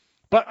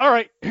all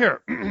right,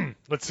 here,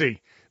 let's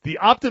see. The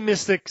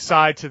optimistic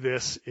side to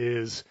this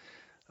is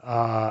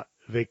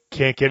they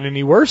can't get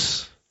any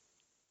worse.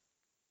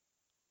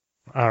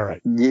 All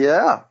right.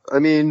 Yeah. I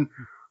mean,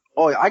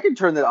 I can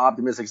turn the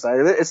optimistic side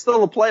of it. It's still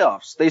the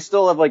playoffs. They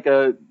still have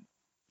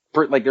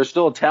they're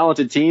still a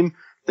talented team.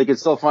 They can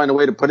still find a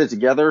way to put it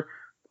together.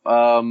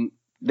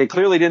 They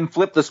clearly didn't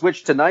flip the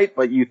switch tonight,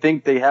 but you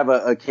think they have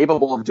a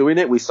capable of doing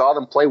it. We saw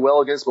them play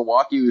well against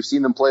Milwaukee. We've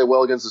seen them play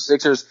well against the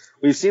Sixers.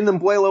 We've seen them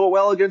play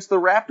well against the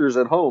Raptors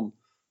at home.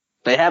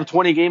 They have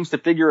 20 games to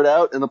figure it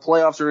out, and the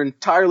playoffs are an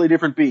entirely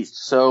different beast.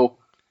 So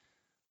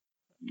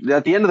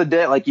at the end of the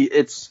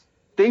day,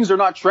 things are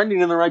not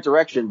trending in the right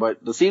direction,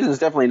 but the season is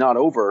definitely not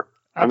over.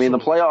 Absolutely. I mean,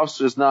 the playoffs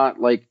is not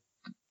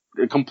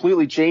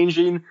completely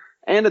changing.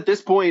 And at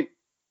this point,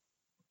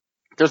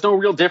 there's no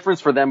real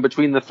difference for them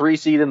between the 3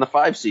 seed and the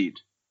 5 seed.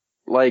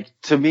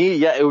 To me,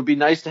 yeah, it would be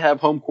nice to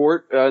have home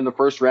court in the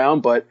first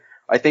round, but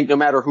I think no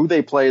matter who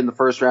they play in the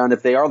first round,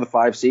 if they are the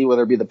 5 seed,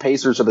 whether it be the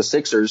Pacers or the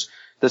Sixers,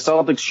 the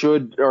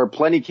Celtics are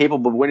plenty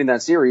capable of winning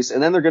that series.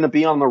 And then they're going to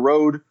be on the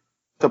road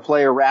to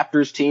play a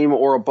Raptors team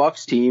or a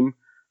Bucks team,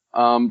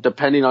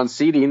 depending on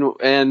seeding.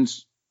 And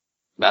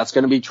that's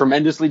going to be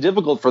tremendously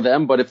difficult for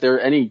them. But if they're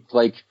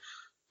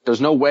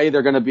there's no way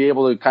they're going to be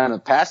able to kind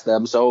of pass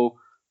them. So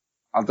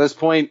at this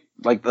point,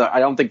 I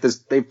don't think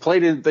they've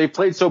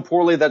played so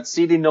poorly that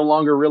seeding no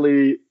longer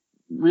really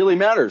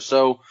matters.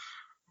 So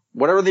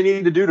whatever they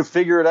need to do to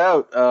figure it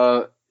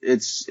out,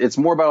 it's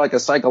more about a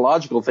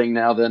psychological thing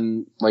now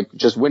than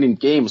just winning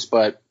games.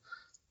 But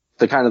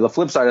the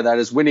flip side of that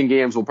is winning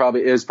games is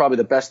probably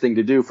the best thing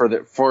to do for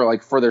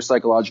their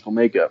psychological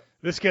makeup.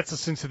 This gets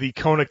us into the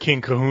Kona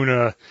King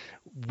Kahuna.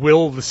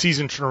 Will the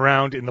season turn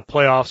around in the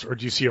playoffs, or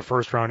do you see a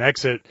first-round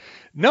exit?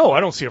 No, I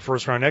don't see a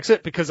first-round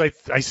exit because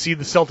I see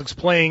the Celtics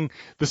playing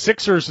the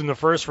Sixers in the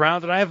first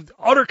round, and I have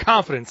utter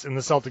confidence in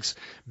the Celtics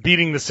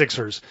beating the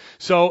Sixers.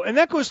 So, and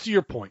that goes to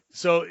your point.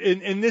 So,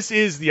 and this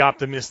is the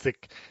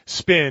optimistic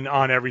spin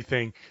on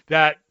everything,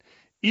 that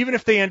even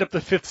if they end up the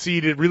 5th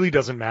seed, it really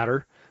doesn't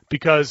matter,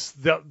 because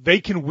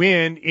they can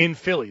win in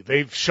Philly.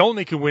 They've shown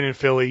they can win in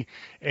Philly,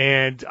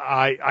 and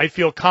I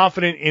feel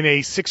confident in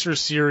a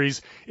Sixers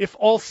series if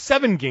all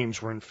 7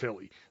 games were in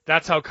Philly.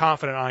 That's how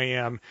confident I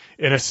am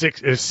in a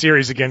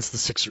series against the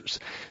Sixers.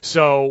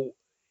 So,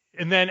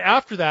 and then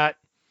after that,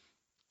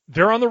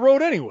 they're on the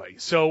road anyway.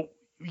 So,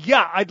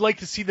 yeah, I'd like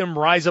to see them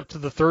rise up to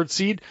the 3rd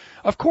seed.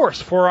 Of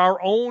course, for our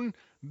own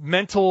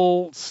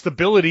mental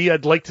stability,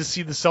 I'd like to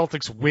see the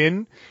Celtics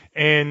win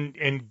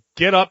and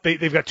get up.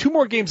 They've got 2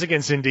 more games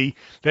against Indy.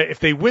 That if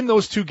they win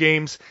those 2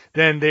 games,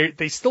 then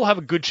they still have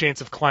a good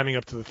chance of climbing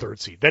up to the 3rd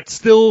seed. That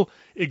still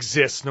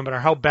exists, no matter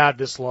how bad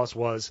this loss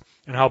was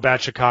and how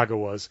bad Chicago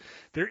was.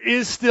 There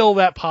is still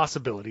that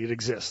possibility. It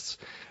exists.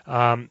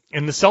 And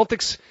the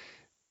Celtics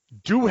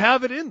do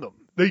have it in them.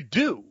 They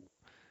do.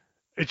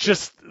 It's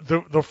just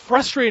the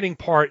frustrating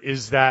part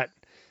is that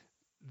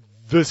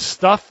the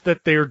stuff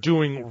that they're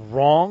doing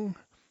wrong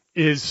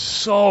is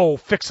so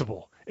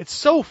fixable. It's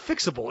so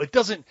fixable. It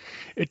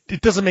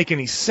doesn't make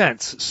any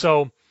sense.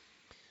 So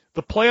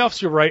the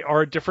playoffs, you're right,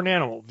 are a different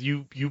animal.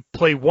 You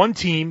play one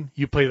team,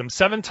 you play them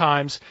 7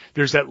 times.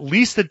 There's at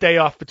least a day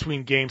off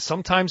between games,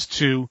 sometimes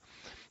 2.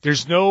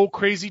 There's no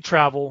crazy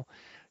travel.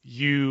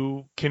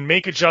 You can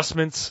make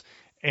adjustments,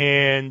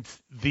 and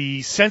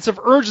the sense of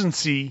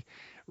urgency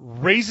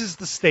raises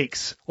the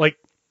stakes.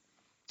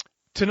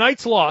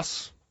 Tonight's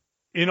loss,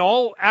 in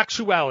all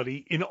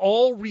actuality, in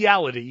all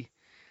reality,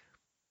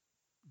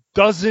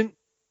 doesn't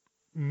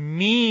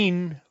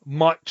mean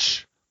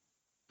much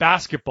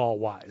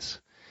basketball-wise.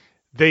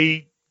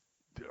 They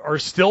are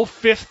still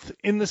 5th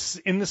in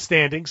the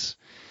standings.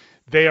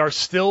 They are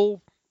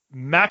still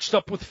matched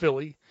up with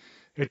Philly.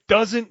 It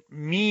doesn't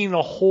mean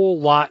a whole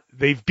lot.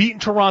 They've beaten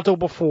Toronto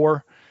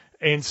before,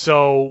 and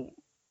so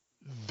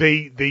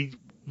we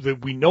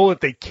know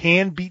that they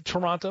can beat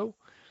Toronto.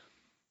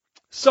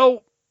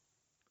 So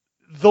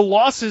the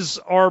losses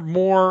are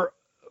more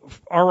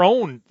our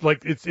own.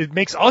 Like it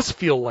makes us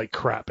feel like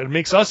crap. It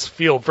makes us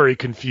feel very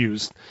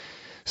confused.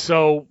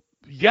 So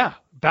yeah,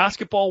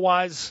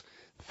 basketball-wise,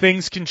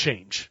 things can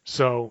change.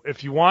 So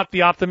if you want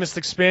the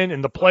optimistic spin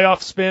and the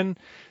playoff spin,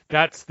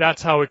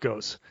 that's how it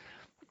goes.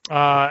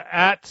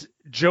 At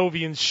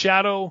Jovian's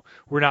Shadow,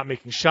 we're not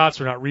making shots,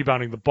 we're not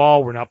rebounding the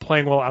ball, we're not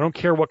playing well. I don't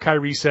care what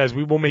Kyrie says.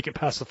 We will make it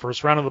past the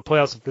first round of the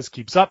playoffs if this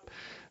keeps up.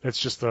 That's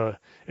just a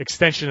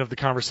extension of the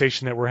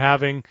conversation that we're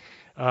having.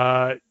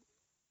 At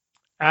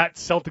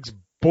Celtics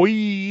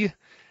Boy,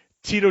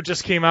 Tito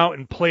just came out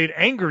and played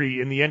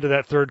angry in the end of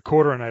that third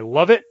quarter, and I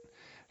love it.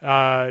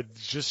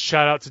 Just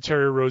shout out to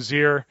Terry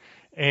Rozier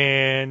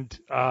and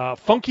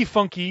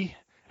Funky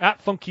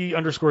at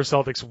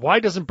Funky_Celtics. Why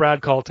doesn't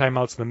Brad call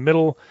timeouts in the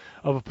middle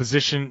of a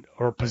position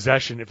or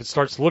possession if it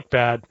starts to look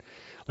bad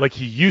like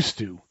he used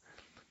to?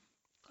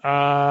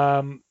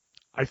 I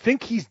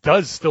think he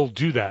does still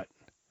do that.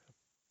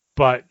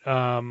 But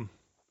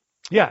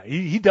yeah,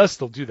 he does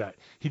still do that.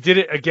 He did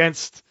it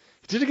against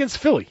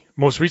Philly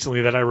most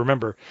recently that I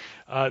remember.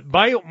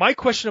 My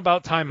question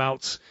about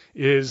timeouts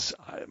is,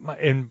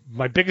 and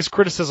my biggest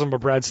criticism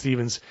of Brad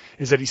Stevens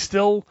is that he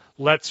still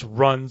lets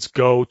runs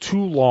go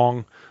too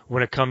long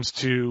when it comes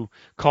to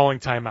calling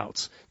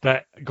timeouts.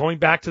 That going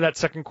back to that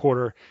second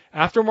quarter,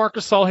 after Marc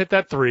Gasol hit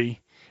that three,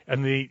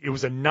 and it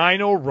was a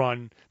 9-0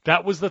 run,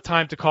 that was the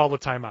time to call the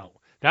timeout.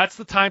 That's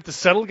the time to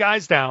settle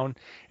guys down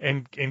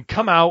and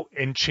come out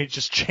and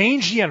just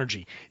change the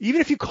energy. Even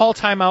if you call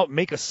timeout,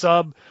 make a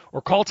sub,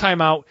 or call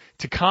timeout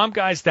to calm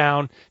guys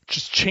down,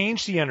 just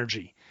change the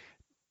energy.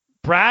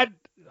 Brad,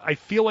 I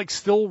feel like,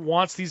 still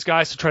wants these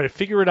guys to try to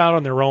figure it out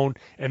on their own,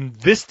 and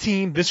this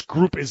team, this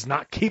group, is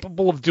not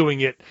capable of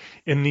doing it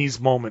in these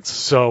moments.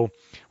 So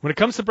when it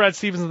comes to Brad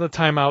Stevens and the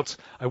timeouts,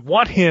 I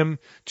want him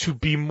to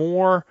be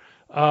more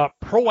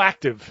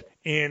proactive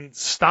in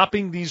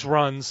stopping these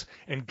runs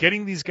and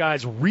getting these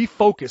guys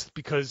refocused,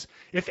 because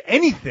if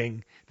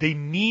anything, they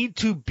need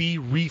to be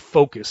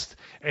refocused.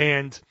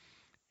 And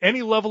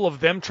any level of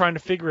them trying to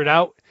figure it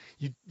out,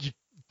 you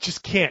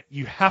just can't.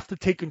 You have to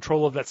take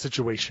control of that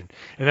situation.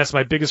 And that's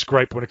my biggest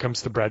gripe when it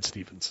comes to Brad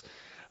Stevens.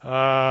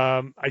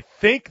 I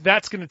think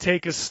that's going to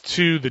take us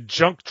to the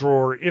junk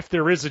drawer, if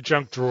there is a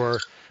junk drawer.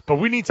 But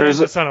we need to end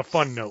this on a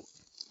fun note.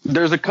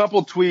 There's a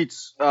couple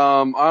tweets.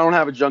 I don't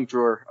have a junk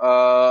drawer.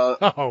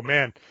 Oh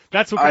man,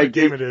 that's what kind of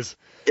game it is.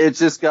 It's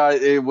this guy.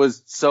 It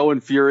was so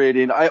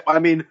infuriating. I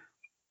mean,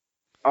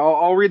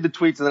 I'll read the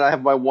tweets and then I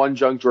have my one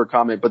junk drawer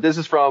comment. But this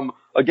is from,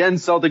 again,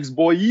 Celtics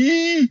boy.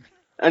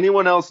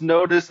 Anyone else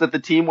notice that the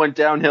team went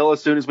downhill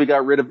as soon as we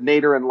got rid of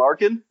Nader and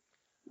Larkin?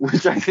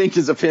 Which I think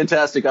is a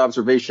fantastic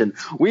observation.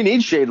 We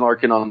need Shane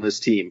Larkin on this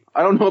team.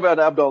 I don't know about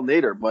Abdel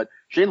Nader, but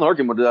Shane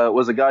Larkin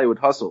was a guy who would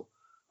hustle.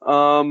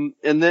 And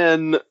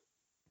then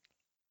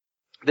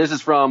this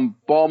is from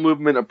Ball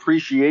Movement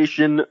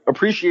Appreciator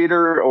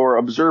or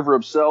Observer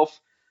of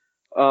Self.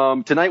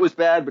 Tonight was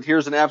bad, but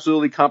here's an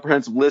absolutely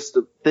comprehensive list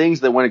of things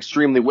that went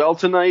extremely well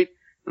tonight.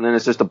 And then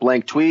it's just a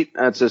blank tweet.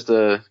 That's just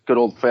a good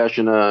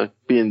old-fashioned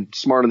being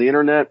smart on the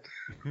internet.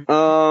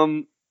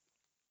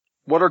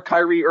 What are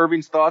Kyrie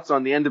Irving's thoughts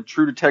on the end of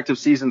True Detective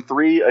Season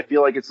 3? I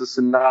feel like it's a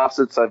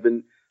synopsis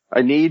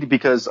I need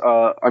because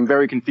I'm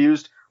very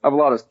confused. I have a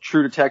lot of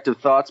True Detective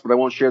thoughts, but I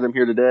won't share them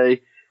here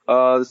today.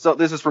 So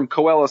this is from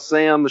Coella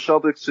Sam. The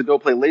Celtics should go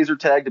play laser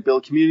tag to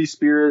build community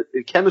spirit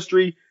and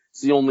chemistry.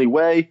 It's the only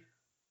way.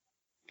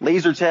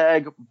 Laser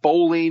tag,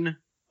 bowling,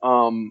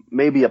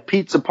 maybe a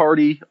pizza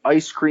party,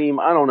 ice cream.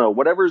 I don't know.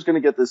 Whatever is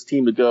going to get this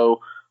team to go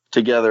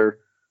together.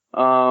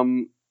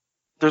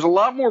 There's a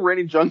lot more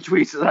raining junk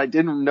tweets that I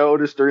didn't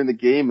notice during the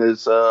game.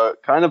 Is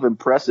kind of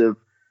impressive.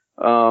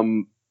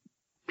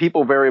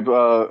 People very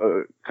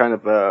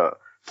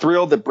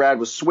thrilled that Brad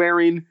was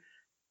swearing.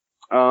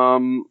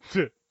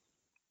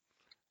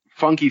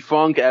 Funky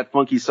Funk at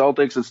Funky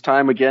Celtics. It's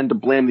time again to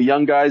blame the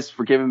young guys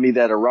for giving me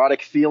that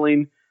erotic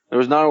feeling. There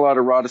was not a lot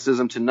of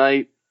eroticism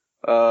tonight.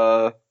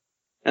 And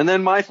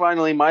then my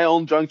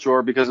own junk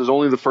drawer, because it was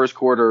only the first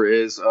quarter,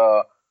 is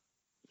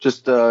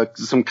just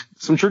some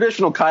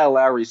traditional Kyle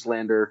Lowry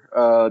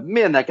slander.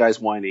 Man, that guy's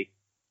whiny.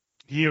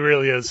 He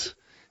really is.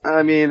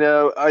 I mean,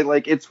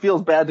 it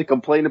feels bad to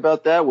complain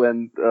about that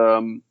when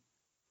and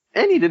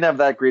he didn't have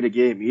that great a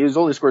game. He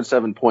only scored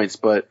 7 points,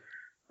 but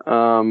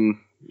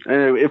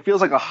it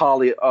feels like a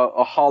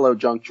hollow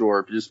junk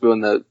drawer just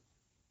when the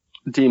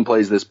team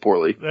plays this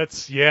poorly.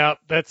 It's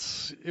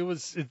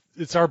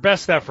our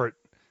best effort.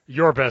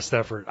 Your best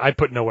effort. I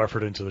put no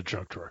effort into the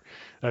junk drawer.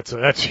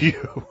 That's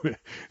you.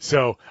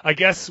 So I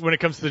guess when it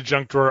comes to the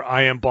junk drawer,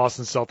 I am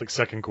Boston Celtics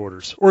second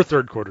quarters or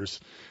third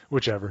quarters,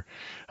 whichever.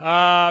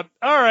 All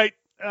right.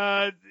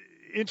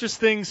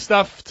 Interesting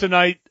stuff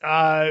tonight.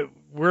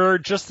 We're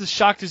just as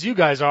shocked as you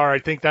guys are. I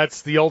think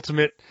that's the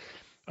ultimate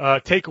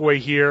takeaway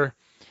here.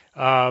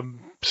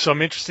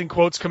 Some interesting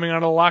quotes coming out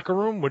of the locker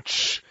room,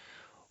 which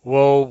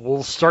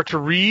we'll start to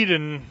read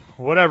and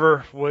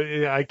whatever.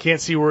 I can't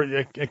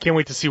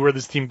wait to see where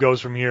this team goes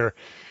from here.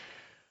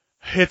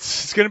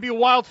 It's going to be a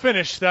wild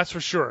finish, that's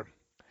for sure.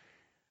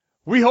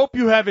 We hope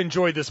you have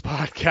enjoyed this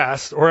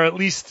podcast, or at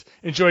least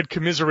enjoyed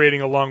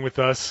commiserating along with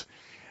us.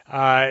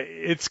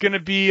 It's going to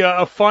be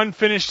a fun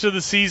finish to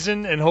the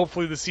season, and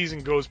hopefully the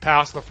season goes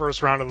past the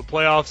first round of the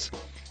playoffs.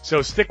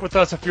 So stick with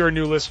us if you're a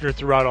new listener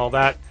throughout all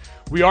that.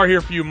 We are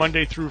here for you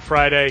Monday through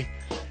Friday,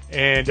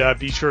 and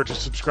be sure to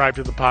subscribe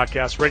to the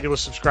podcast. Regular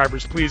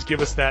subscribers, please give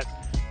us that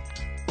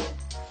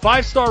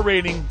 5-star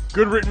rating,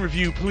 good written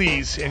review,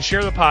 please, and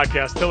share the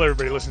podcast. Tell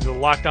everybody to listen to the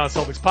Locked On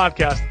Celtics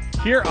podcast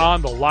here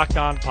on the Locked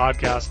On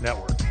Podcast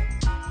Network.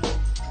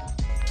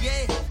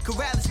 Yeah,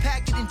 Corrales,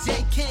 Packard, and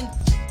J. King.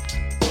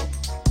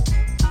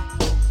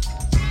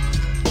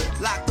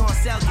 Locked On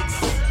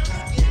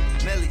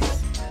Celtics.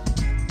 Millies.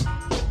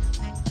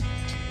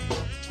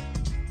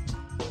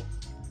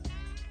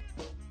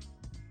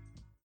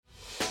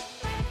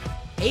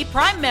 Hey,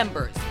 Prime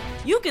members,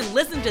 you can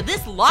listen to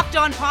this Locked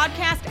On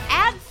podcast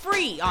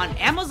ad-free on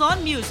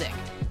Amazon Music.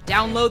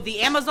 Download the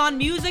Amazon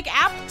Music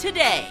app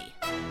today.